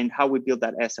behind how we build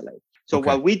that SLA. So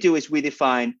what we do is we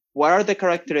define what are the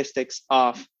characteristics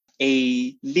of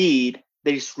a lead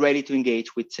that is ready to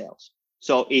engage with sales.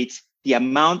 So it's the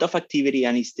amount of activity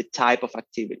and it's the type of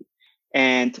activity.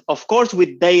 And of course,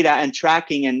 with data and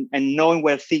tracking and knowing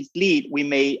where things lead, we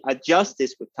may adjust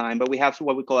this with time, but we have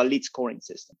what we call a lead scoring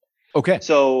system. Okay.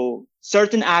 So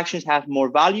certain actions have more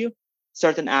value.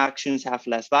 Certain actions have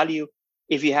less value.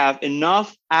 If you have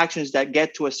enough actions that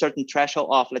get to a certain threshold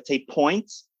of, let's say,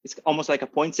 points, it's almost like a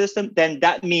point system, then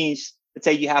that means, let's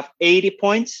say you have 80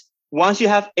 points. Once you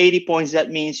have 80 points, that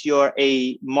means you're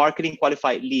a marketing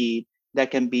qualified lead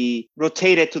that can be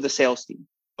rotated to the sales team.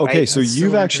 Okay. Right? So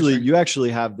you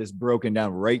actually have this broken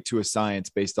down right to a science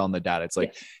based on the data. It's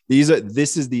like,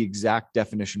 this is the exact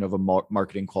definition of a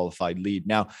marketing qualified lead.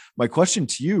 Now, my question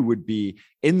to you would be,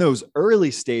 in those early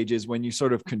stages, when you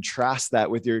sort of contrast that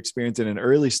with your experience in an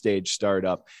early stage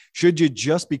startup, should you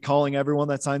just be calling everyone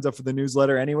that signs up for the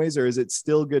newsletter anyways? Or is it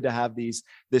still good to have this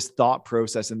thought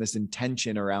process and this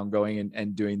intention around going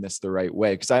and doing this the right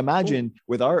way? Because I imagine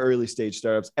with our early stage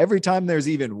startups, every time there's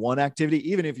even one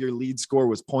activity, even if your lead score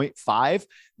was 0.5,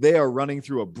 they are running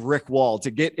through a brick wall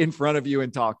to get in front of you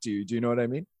and talk to you. Do you know what I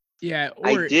mean? Yeah.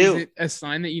 Or is it a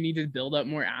sign that you need to build up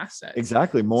more assets?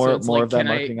 Exactly. More of that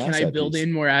marketing asset. Can I build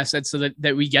in more assets so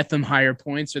that we get them higher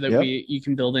points, or that you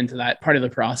can build into that part of the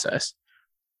process?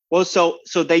 Well, so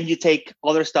then you take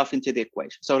other stuff into the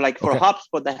equation. So like for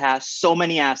HubSpot that has so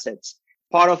many assets,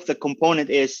 part of the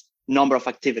component is number of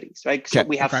activities, right? So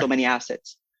we have so many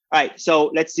assets. All right,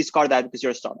 so let's discard that because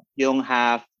you're a startup. You don't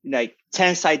have like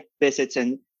 10 site visits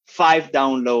and 5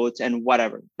 downloads and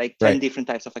whatever, like 10 different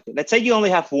types of activity. Let's say you only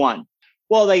have one.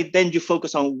 Well, like then you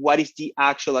focus on what is the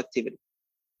actual activity.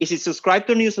 Is it subscribe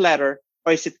to a newsletter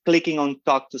or is it clicking on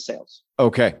talk to sales?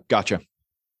 Okay, gotcha.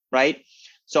 Right?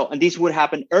 So, and this would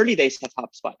happen early days of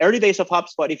HubSpot. Early days of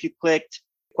HubSpot, if you clicked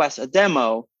request a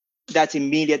demo, that's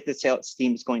immediate the sales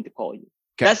team is going to call you.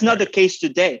 Okay. That's not the case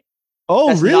today. Oh,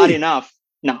 that's really? Not enough.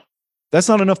 No. That's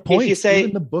not enough points. If you say,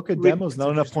 even the book of demos, not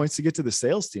enough points to get to the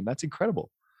sales team. That's incredible.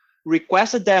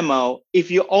 Request a demo. If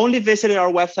you only visited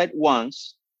our website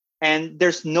once and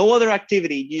there's no other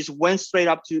activity, you just went straight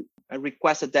up to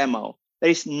request a demo. That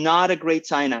is not a great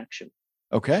sign action.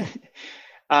 Okay.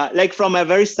 Like from a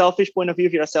very selfish point of view,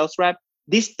 if you're a sales rep,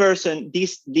 this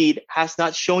lead has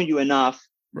not shown you enough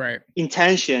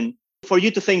intention for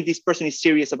you to think this person is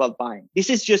serious about buying. This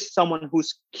is just someone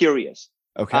who's curious.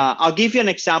 Okay. I'll give you an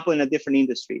example in a different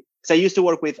industry. Because I used to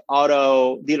work with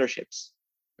auto dealerships.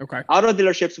 Okay. Auto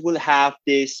dealerships will have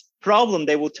this problem.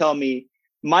 They will tell me,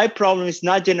 my problem is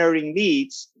not generating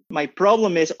leads. My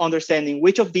problem is understanding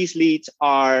which of these leads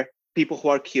are people who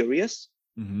are curious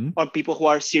or people who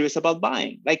are serious about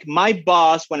buying. Like my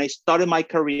boss, when I started my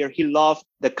career, he loved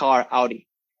the car Audi.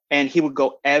 And he would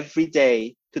go every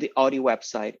day to the Audi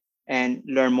website and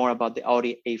learn more about the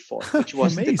Audi A4, which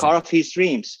was the car of his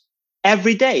dreams.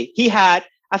 Every day. He had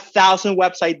 1,000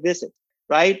 website visits,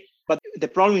 right? But the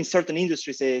problem in certain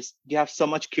industries is you have so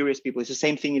much curious people. It's the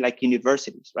same thing like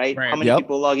universities, right? How many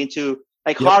people log into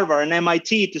like Harvard and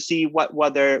MIT to see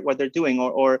what they're doing,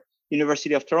 or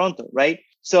University of Toronto, right?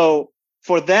 So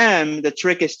for them, the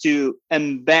trick is to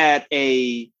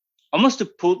embed almost to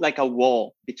put like a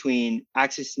wall between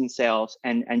accessing sales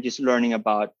and just learning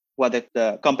about what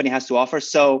the company has to offer.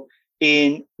 So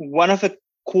in one of the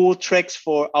cool tricks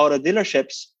for auto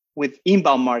dealerships with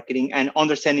inbound marketing and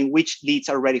understanding which leads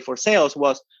are ready for sales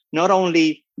was not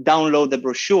only download the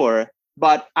brochure,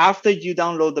 but after you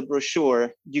download the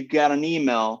brochure, you get an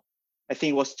email, I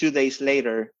think it was 2 days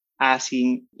later,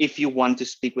 asking if you want to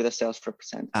speak with a sales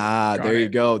representative. There you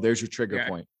go. There's your trigger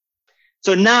point.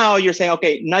 So now you're saying,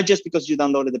 okay, not just because you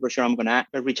downloaded the brochure, I'm going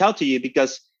to reach out to you,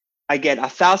 because I get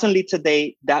 1,000 leads a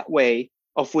day that way,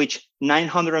 of which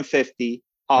 950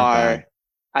 are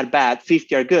at bad,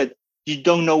 50 are good. You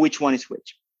don't know which one is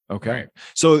which. Okay.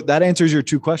 So that answers your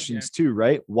 2 questions too,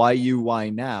 right? Why you, why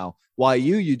now? Why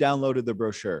you downloaded the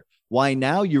brochure. Why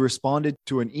now? You responded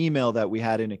to an email that we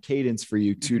had in a cadence for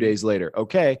you 2 days later.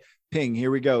 Okay. Ping,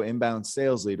 here we go. Inbound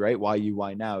sales lead, right? Why you,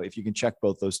 why now? If you can check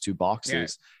both those 2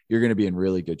 boxes, you're going to be in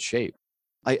really good shape.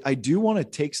 I do want to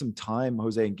take some time,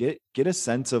 Jose, and get a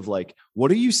sense of like,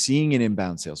 what are you seeing in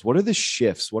inbound sales? What are the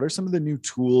shifts? What are some of the new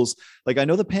tools? Like, I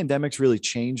know the pandemic's really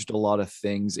changed a lot of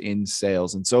things in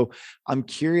sales. And so I'm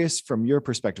curious from your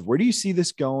perspective, where do you see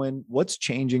this going? What's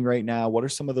changing right now? What are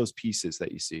some of those pieces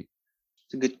that you see?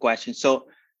 It's a good question. So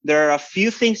there are a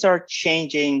few things that are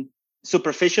changing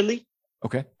superficially.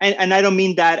 Okay. And I don't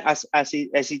mean that as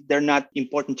they're not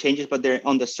important changes, but they're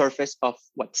on the surface of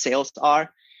what sales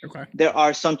are. Okay. There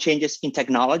are some changes in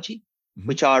technology,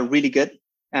 which are really good.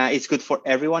 It's good for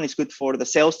everyone. It's good for the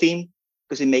sales team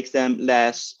because it makes them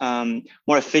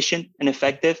more efficient and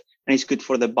effective. And it's good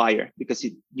for the buyer because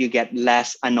you get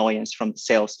less annoyance from the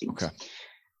sales team. Okay.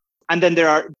 And then there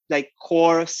are like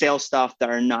core sales stuff that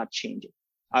are not changing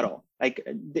at all. Like,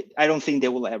 I don't think they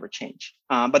will ever change,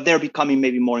 but they're becoming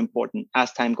maybe more important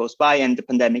as time goes by, and the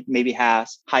pandemic maybe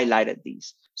has highlighted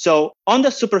these. So on the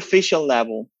superficial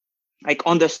level, like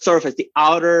on the surface, the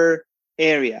outer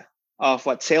area of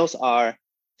what sales are,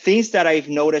 things that I've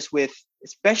noticed with,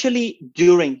 especially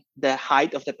during the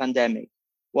height of the pandemic,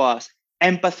 was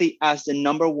empathy as the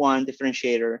number one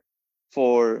differentiator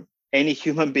for any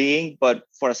human being, but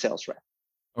for a sales rep.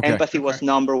 Okay. Empathy was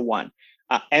number one.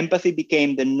 Empathy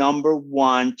became the number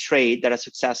one trait that a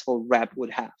successful rep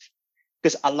would have,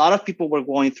 because a lot of people were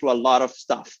going through a lot of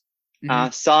stuff.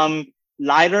 Some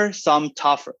lighter, some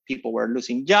tougher. People were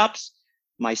losing jobs.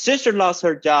 My sister lost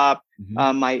her job.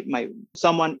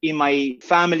 Someone in my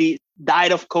family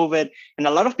died of COVID, and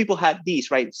a lot of people had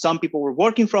these, right? Some people were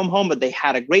working from home, but they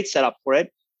had a great setup for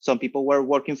it. Some people were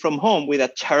working from home with a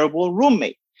terrible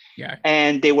roommate. Yeah.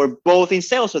 And they were both in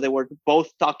sales. So they were both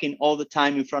talking all the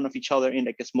time in front of each other in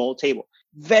like a small table.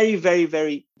 Very, very,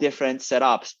 very different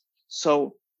setups.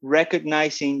 So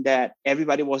recognizing that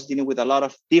everybody was dealing with a lot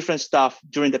of different stuff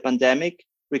during the pandemic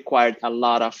required a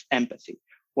lot of empathy.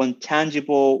 One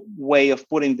tangible way of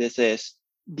putting this is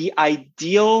the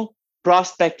ideal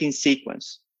prospecting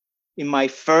sequence. In my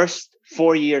first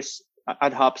 4 years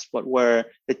at HubSpot were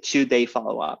the 2-day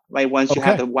follow-up, right? Once you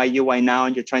have the why you, why now,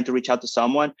 and you're trying to reach out to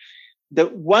someone, the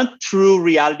one true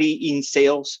reality in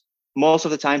sales most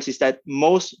of the times is that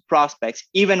most prospects,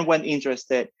 even when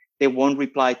interested, they won't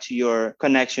reply to your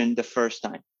connection the first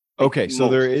time. Okay. So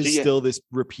there is still this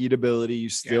repeatability. You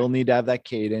still need to have that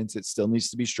cadence. It still needs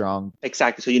to be strong.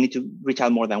 Exactly. So you need to reach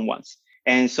out more than once.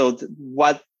 And so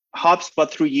what HubSpot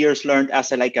through years learned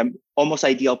as a almost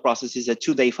ideal process is a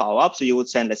 2-day follow-up. So you would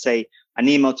send, let's say, an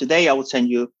email today. I would send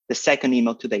you the second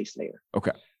email 2 days later.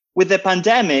 Okay. With the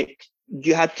pandemic,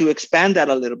 you had to expand that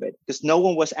a little bit because no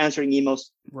one was answering emails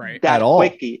that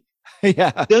quickly.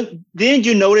 Yeah. Didn't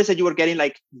you notice that you were getting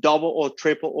like double or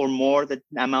triple or more the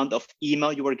amount of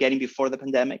email you were getting before the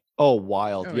pandemic? Oh,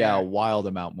 wild. A wild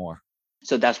amount more.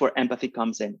 So that's where empathy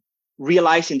comes in,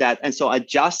 realizing that. And so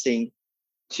adjusting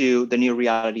to the new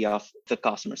reality of the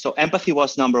customer. So empathy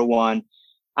was number one.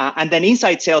 And then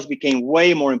inside sales became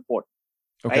way more important,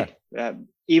 right?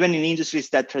 Even in industries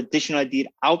that traditionally did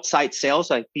outside sales,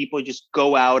 like people just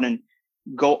go out and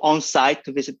go on site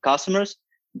to visit customers,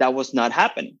 that was not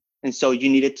happening. And so you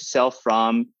needed to sell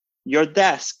from your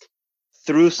desk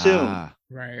through Zoom.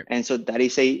 Right. And so that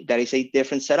is a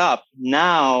different setup.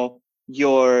 Now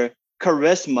your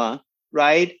charisma,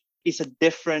 right, is a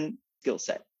different skill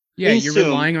set. Yeah, you're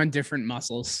relying on different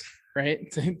muscles, right?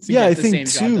 I think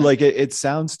too, like it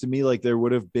sounds to me like there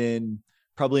would have been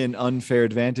probably an unfair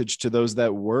advantage to those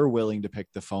that were willing to pick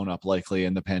the phone up likely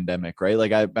in the pandemic, right?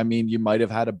 Like, I mean, you might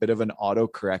have had a bit of an auto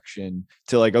correction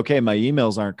to like, okay, my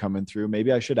emails aren't coming through.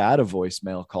 Maybe I should add a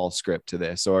voicemail call script to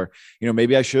this, or,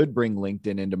 maybe I should bring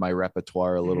LinkedIn into my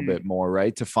repertoire a little bit more,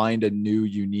 right? To find a new,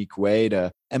 unique way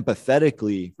to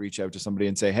empathetically reach out to somebody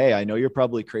and say, hey, I know you're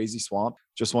probably crazy swamped.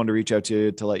 Just wanted to reach out to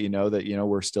you to let you know that,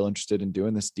 we're still interested in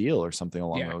doing this deal or something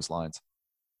along those lines.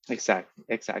 Exactly.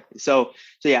 So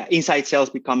yeah, inside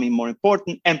sales becoming more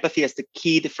important. Empathy as the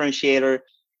key differentiator.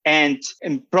 And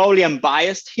probably I'm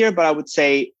biased here, but I would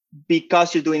say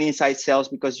because you're doing inside sales,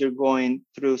 because you're going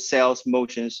through sales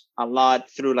motions a lot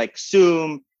through like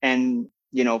Zoom and,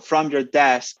 from your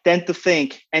desk, tend to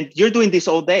think, and you're doing this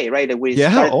all day, right? We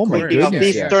started thinking of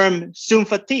this term Zoom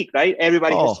fatigue, right?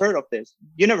 Everybody has heard of this.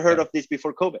 You never heard of this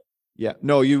before COVID. Yeah,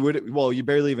 no, you would. Well, you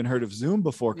barely even heard of Zoom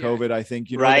before COVID. I think,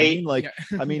 what I mean? Like,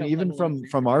 I mean, even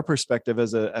from our perspective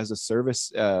as a service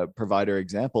provider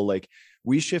example, like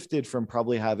we shifted from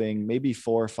probably having maybe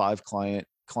 4 or 5 client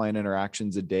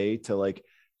interactions a day to like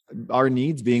our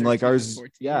needs being like ours.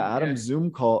 14, Adam's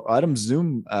Zoom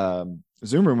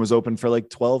room was open for like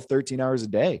 12, 13 hours a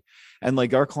day. And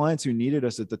like our clients who needed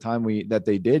us at the time that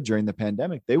they did during the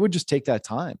pandemic, they would just take that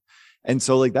time. And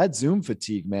so like that Zoom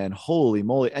fatigue, man, holy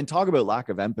moly. And talk about lack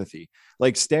of empathy,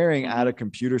 like staring at a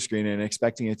computer screen and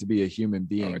expecting it to be a human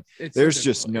being. There's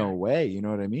just no way. You know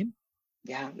what I mean?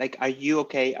 Yeah. Like, are you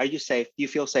okay? Are you safe? Do you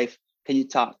feel safe? Can you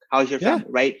talk? How's your family?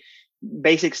 Right?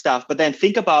 Basic stuff. But then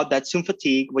think about that Zoom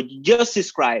fatigue, what you just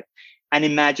described, and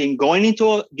imagine going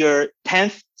into your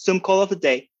 10th Zoom call of the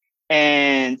day,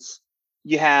 and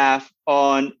you have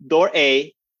on door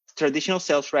A, traditional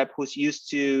sales rep who's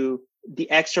used to the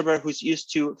extrovert who's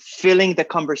used to filling the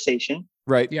conversation,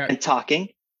 right? And talking,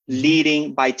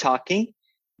 leading by talking,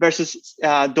 versus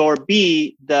door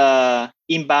B, the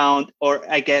inbound, or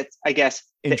I guess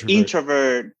the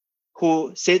introvert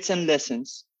who sits and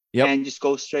listens and just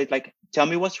goes straight like, tell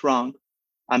me what's wrong.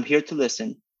 I'm here to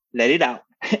listen. Let it out,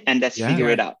 and let's figure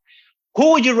it out.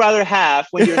 Who would you rather have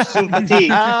when you're Zoom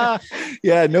fatigued?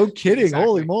 Yeah, no kidding. Exactly.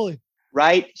 Holy moly!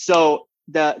 Right. So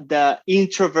the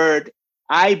introvert,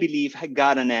 I believe, had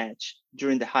got an edge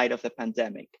during the height of the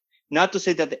pandemic. Not to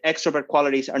say that the extrovert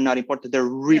qualities are not important. They're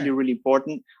really, really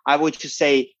important. I would just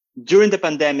say during the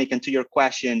pandemic, and to your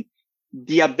question,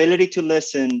 the ability to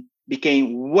listen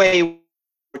became way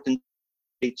important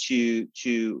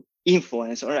to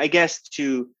influence, or I guess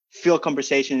to feel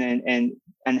conversation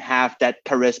and have that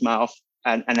charisma of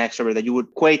an extrovert that you would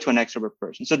equate to an extrovert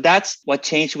person. So that's what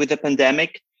changed with the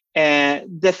pandemic.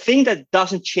 And the thing that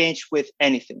doesn't change with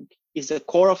anything is the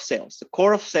core of sales. The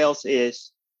core of sales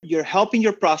is you're helping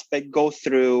your prospect go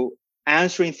through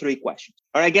answering 3 questions,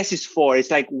 or I guess it's 4. It's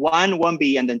like 1,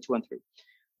 1B, and then 2 and 3.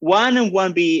 1 and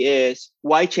 1B is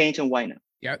why change and why now.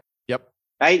 Yep.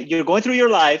 Right? You're going through your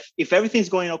life. If everything's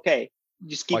going okay,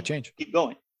 just keep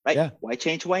going. Right? Yeah. Why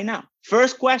change? Why now?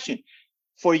 First question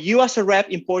for you as a rep,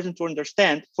 important to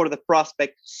understand. For the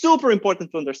prospect, super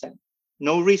important to understand.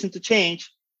 No reason to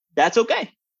change. That's okay.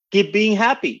 Keep being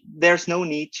happy. There's no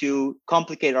need to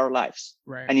complicate our lives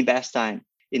and invest time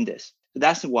in this. So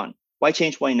that's the one. Why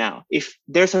change? Why now? If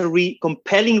there's a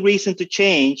compelling reason to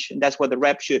change, and that's what the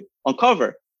rep should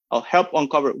uncover. I'll help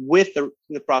uncover with the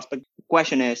prospect. The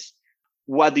question is,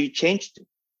 what do you change to?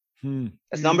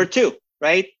 That's number 2,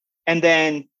 right? And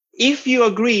then if you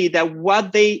agree that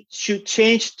what they should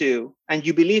change to, and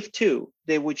you believe too,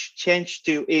 they would change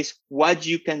to is what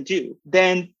you can do,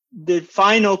 then the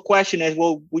final question is,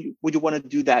 well, would you want to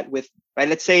do that with, right?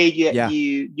 Let's say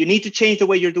you need to change the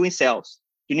way you're doing sales.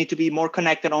 You need to be more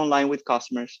connected online with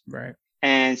customers. Right.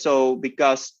 And so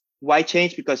because why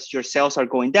change? Because your sales are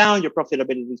going down, your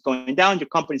profitability is going down, your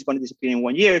company is going to disappear in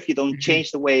 1 year if you don't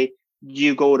change the way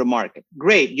you go to market.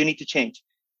 Great, you need to change.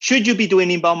 Should you be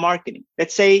doing inbound marketing?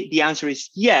 Let's say the answer is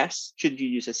yes. Should you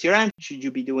use a CRM? Should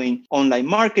you be doing online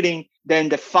marketing? Then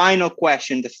the final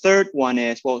question, the third one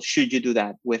is, well, should you do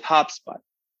that with HubSpot?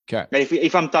 Okay. Right?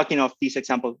 If I'm talking of this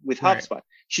example with HubSpot,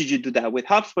 should you do that with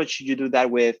HubSpot? Should you do that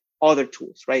with other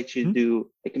tools, right? Should you do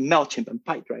like MailChimp and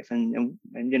Pipedrive and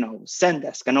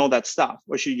Zendesk and all that stuff?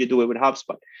 Or should you do it with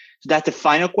HubSpot? So that's the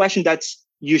final question. That's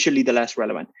usually the less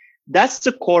relevant. That's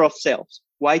the core of sales.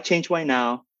 Why change? Why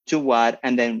now? To what?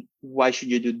 And then why should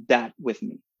you do that with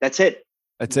me? That's it.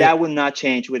 That will not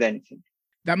change with anything.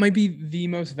 That might be the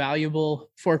most valuable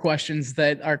 4 questions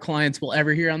that our clients will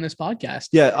ever hear on this podcast.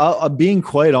 Yeah. Being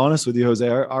quite honest with you, Jose,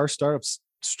 our startups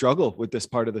struggle with this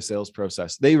part of the sales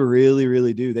process. They really,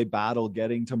 really do. They battle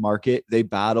getting to market. They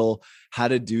battle how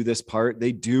to do this part.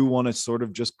 They do want to sort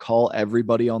of just call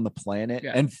everybody on the planet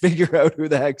and figure out who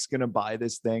the heck's going to buy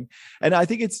this thing. And I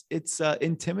think it's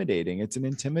intimidating. It's an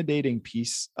intimidating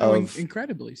piece of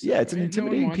incredibly. So, it's an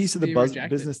intimidating piece of the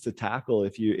business to tackle.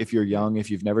 If you're young, if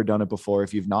you've never done it before,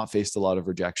 if you've not faced a lot of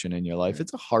rejection in your life,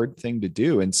 it's a hard thing to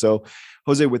do. And so,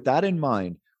 Jose, with that in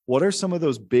mind, what are some of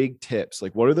those big tips?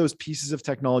 Like, what are those pieces of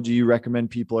technology you recommend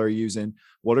people are using?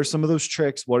 What are some of those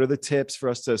tricks? What are the tips for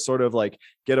us to sort of like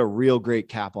get a real great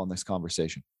cap on this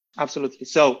conversation? Absolutely.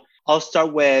 So I'll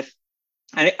start with,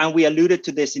 and we alluded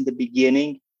to this in the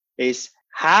beginning, is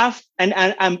I'm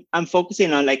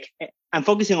focusing on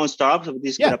startups, but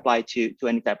this could apply to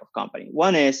any type of company.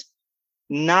 One is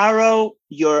narrow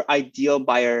your ideal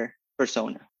buyer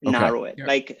persona. Narrow it,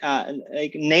 like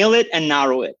nail it and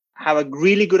narrow it. Have a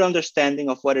really good understanding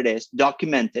of what it is,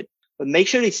 document it, but make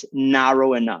sure it's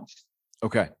narrow enough.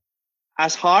 Okay.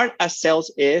 As hard as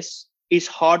sales is, it's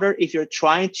harder if you're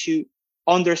trying to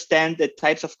understand the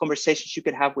types of conversations you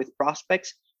could have with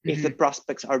prospects if the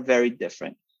prospects are very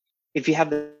different. If you have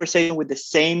the conversation with the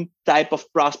same type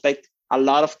of prospect a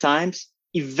lot of times,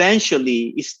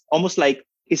 eventually it's almost like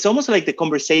the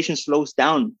conversation slows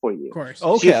down for you. Of course.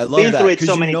 Okay, I love that. Through it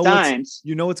so many times.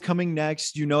 You know what's coming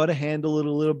next. You know how to handle it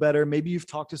a little better. Maybe you've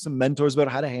talked to some mentors about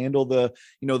how to handle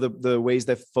the ways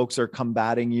that folks are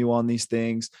combating you on these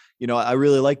things. I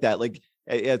really like that. Like,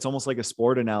 it's almost like a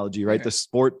sport analogy, right? The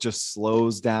sport just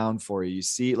slows down for you. You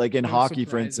see, like in hockey,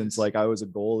 for instance, like I was a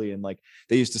goalie and like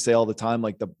they used to say all the time,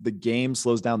 like the game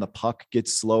slows down, the puck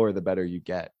gets slower the better you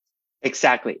get.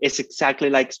 Exactly. It's exactly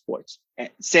like sports.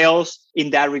 Sales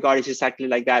in that regard is exactly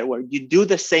like that, where you do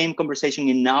the same conversation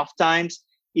enough times,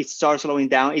 it starts slowing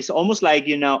down. It's almost like,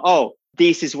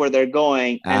 this is where they're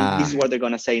going and this is what they're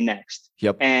going to say next.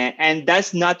 Yep. And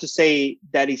that's not to say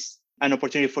that is an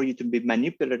opportunity for you to be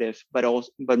manipulative,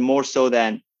 but more so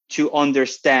than to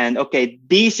understand, okay,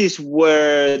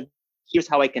 here's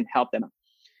how I can help them.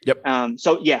 Yep.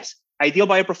 So yes, ideal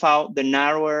buyer profile, the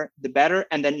narrower, the better,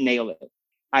 and then nail it.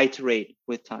 Iterate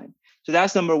with time. So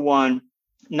that's number 1.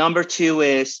 Number 2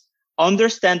 is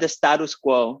understand the status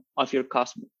quo of your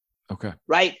customer. Okay.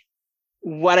 Right.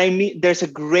 What I mean, there's a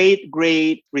great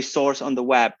resource on the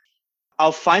web.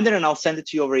 I'll find it and I'll send it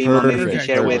to you over email. Maybe we can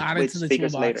share with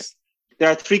speakers later. There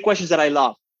are 3 questions that I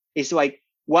love. It's like,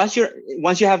 once you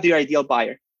have your ideal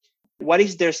buyer, what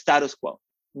is their status quo?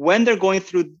 When they're going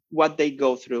through what they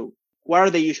go through, what are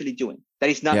they usually doing? That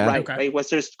is not right, right? What's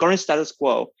their current status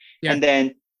quo? Yeah. And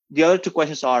then the other 2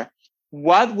 questions are,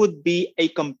 what would be a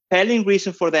compelling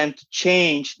reason for them to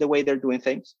change the way they're doing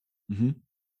things?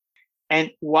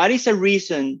 And what is a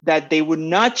reason that they would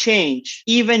not change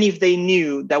even if they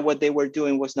knew that what they were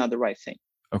doing was not the right thing?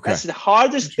 Okay. That's the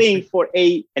hardest thing for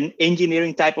an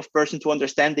engineering type of person to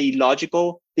understand, the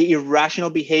illogical, the irrational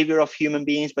behavior of human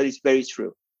beings, but it's very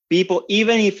true. People,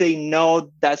 even if they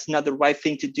know that's not the right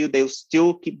thing to do, they'll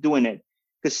still keep doing it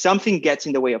because something gets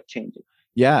in the way of changing.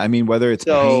 Yeah. I mean, whether it's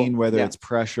pain, whether it's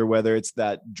pressure, whether it's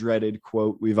that dreaded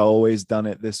quote, we've always done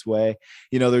it this way.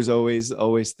 There's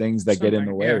always things that get in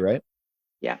the way, right?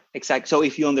 Yeah, exactly. So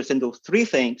if you understand those 3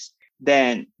 things,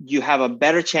 then you have a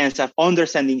better chance of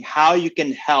understanding how you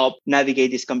can help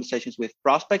navigate these conversations with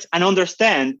prospects and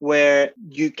understand where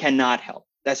you cannot help.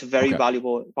 That's a very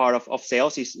valuable part of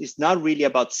sales. It's not really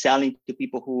about selling to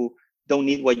people who don't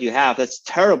need what you have. That's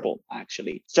terrible,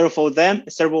 actually. It's terrible for them.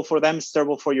 It's terrible for them. It's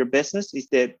terrible for your business. Is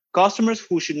that customers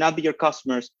who should not be your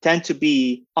customers tend to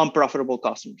be unprofitable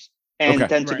customers and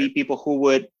tend to be people who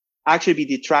would actually be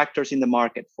detractors in the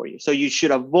market for you. So you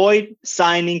should avoid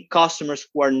signing customers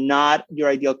who are not your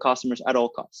ideal customers at all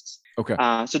costs. Okay.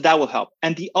 So that will help.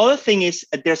 And the other thing is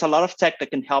there's a lot of tech that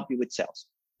can help you with sales.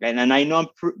 And I know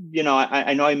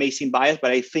I know I may seem biased,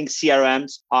 but I think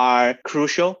CRMs are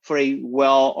crucial for a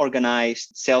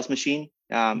well-organized sales machine.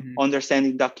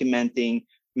 Understanding, documenting,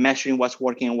 measuring what's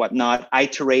working and whatnot,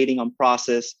 iterating on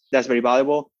process. That's very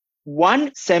valuable.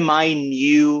 One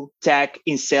semi-new tech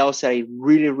in sales that I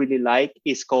really, really like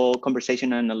is called conversation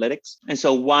analytics. And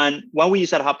so one we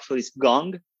use at HubSpot is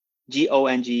Gong.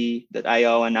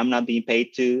 Gong.io, and I'm not being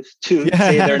paid to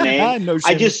say their name. No,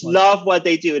 I just love what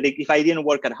they do. Like if I didn't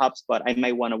work at HubSpot, I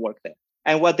might want to work there.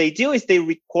 And what they do is they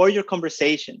record your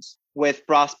conversations with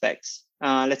prospects.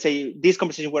 Let's say this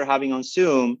conversation we're having on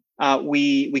Zoom,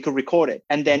 we could record it.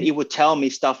 And then it would tell me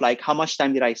stuff like, how much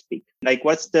time did I speak? Like,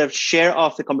 what's the share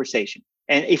of the conversation?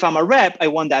 And if I'm a rep, I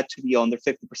want that to be under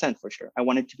 50% for sure. I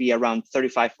want it to be around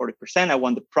 35, 40%. I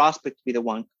want the prospect to be the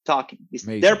one talking. It's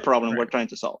their problem we're trying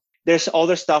to solve. There's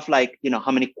other stuff like,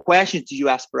 how many questions do you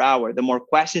ask per hour? The more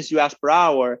questions you ask per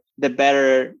hour, the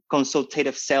better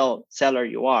consultative seller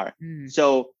you are.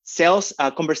 So sales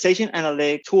conversation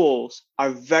analytic tools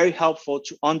are very helpful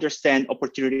to understand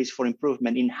opportunities for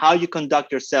improvement in how you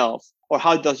conduct yourself or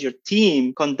how does your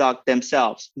team conduct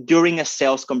themselves during a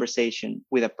sales conversation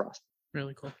with a prospect.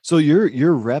 Really cool. So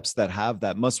your reps that have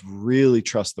that must really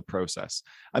trust the process.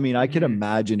 I mean, I can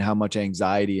imagine how much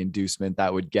anxiety inducement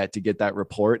that would get to get that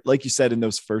report. Like you said, in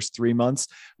those first 3 months,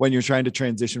 when you're trying to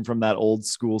transition from that old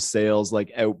school sales,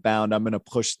 like outbound, I'm going to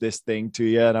push this thing to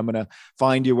you and I'm going to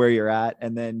find you where you're at,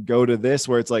 and then go to this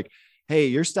where it's like, hey,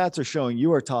 your stats are showing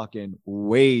you are talking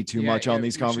way too much on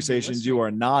these conversations. You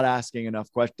are not asking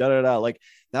enough questions. Like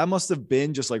that must have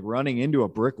been just like running into a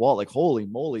brick wall. Like, holy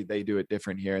moly, they do it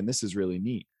different here. And this is really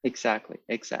neat. Exactly.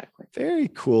 Very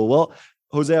cool. Well,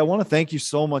 Jose, I want to thank you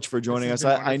so much for joining us.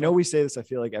 I know we say this, I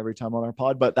feel like every time on our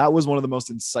pod, but that was one of the most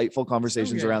insightful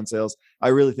conversations around sales I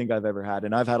really think I've ever had.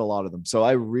 And I've had a lot of them. So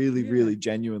I really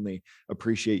genuinely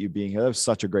appreciate you being here. That was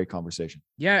such a great conversation.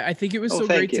 Yeah, I think it was so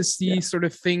great to see sort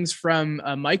of things from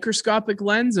a microscopic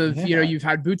lens of, you've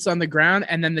had boots on the ground,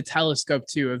 and then the telescope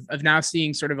too, of now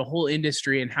seeing sort of a whole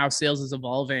industry and how sales is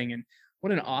evolving. And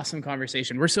what an awesome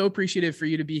conversation. We're so appreciative for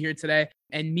you to be here today.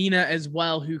 And Mina as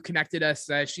well, who connected us.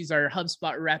 She's our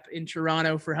HubSpot rep in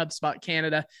Toronto for HubSpot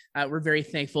Canada. We're very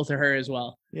thankful to her as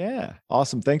well. Yeah.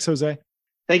 Awesome. Thanks, Jose.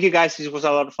 Thank you, guys. This was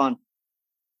a lot of fun.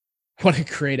 What a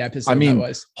great episode that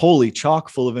was. Holy chock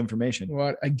full of information.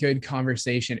 What a good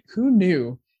conversation. Who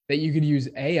knew that you could use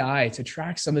AI to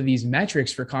track some of these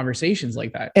metrics for conversations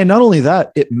like that? And not only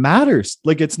that, it matters.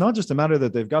 Like, it's not just a matter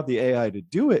that they've got the AI to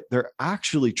do it. They're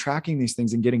actually tracking these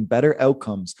things and getting better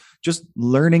outcomes, just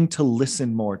learning to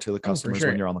listen more to the customers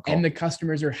when you're on the call. And the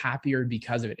customers are happier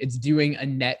because of it. It's doing a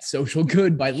net social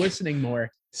good by listening more.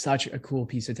 Such a cool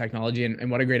piece of technology, and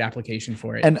what a great application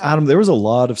for it. And Adam, there was a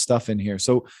lot of stuff in here.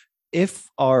 So if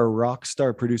our rock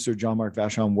star producer, Jean-Marc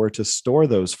Vachon, were to store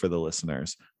those for the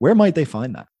listeners, where might they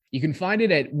find that? You can find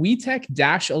it at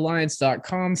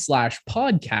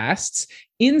wetech-alliance.com/podcasts.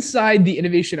 Inside the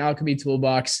Innovation Alchemy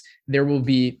Toolbox, there will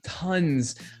be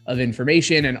tons of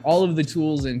information and all of the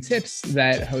tools and tips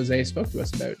that Jose spoke to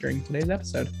us about during today's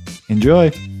episode. Enjoy.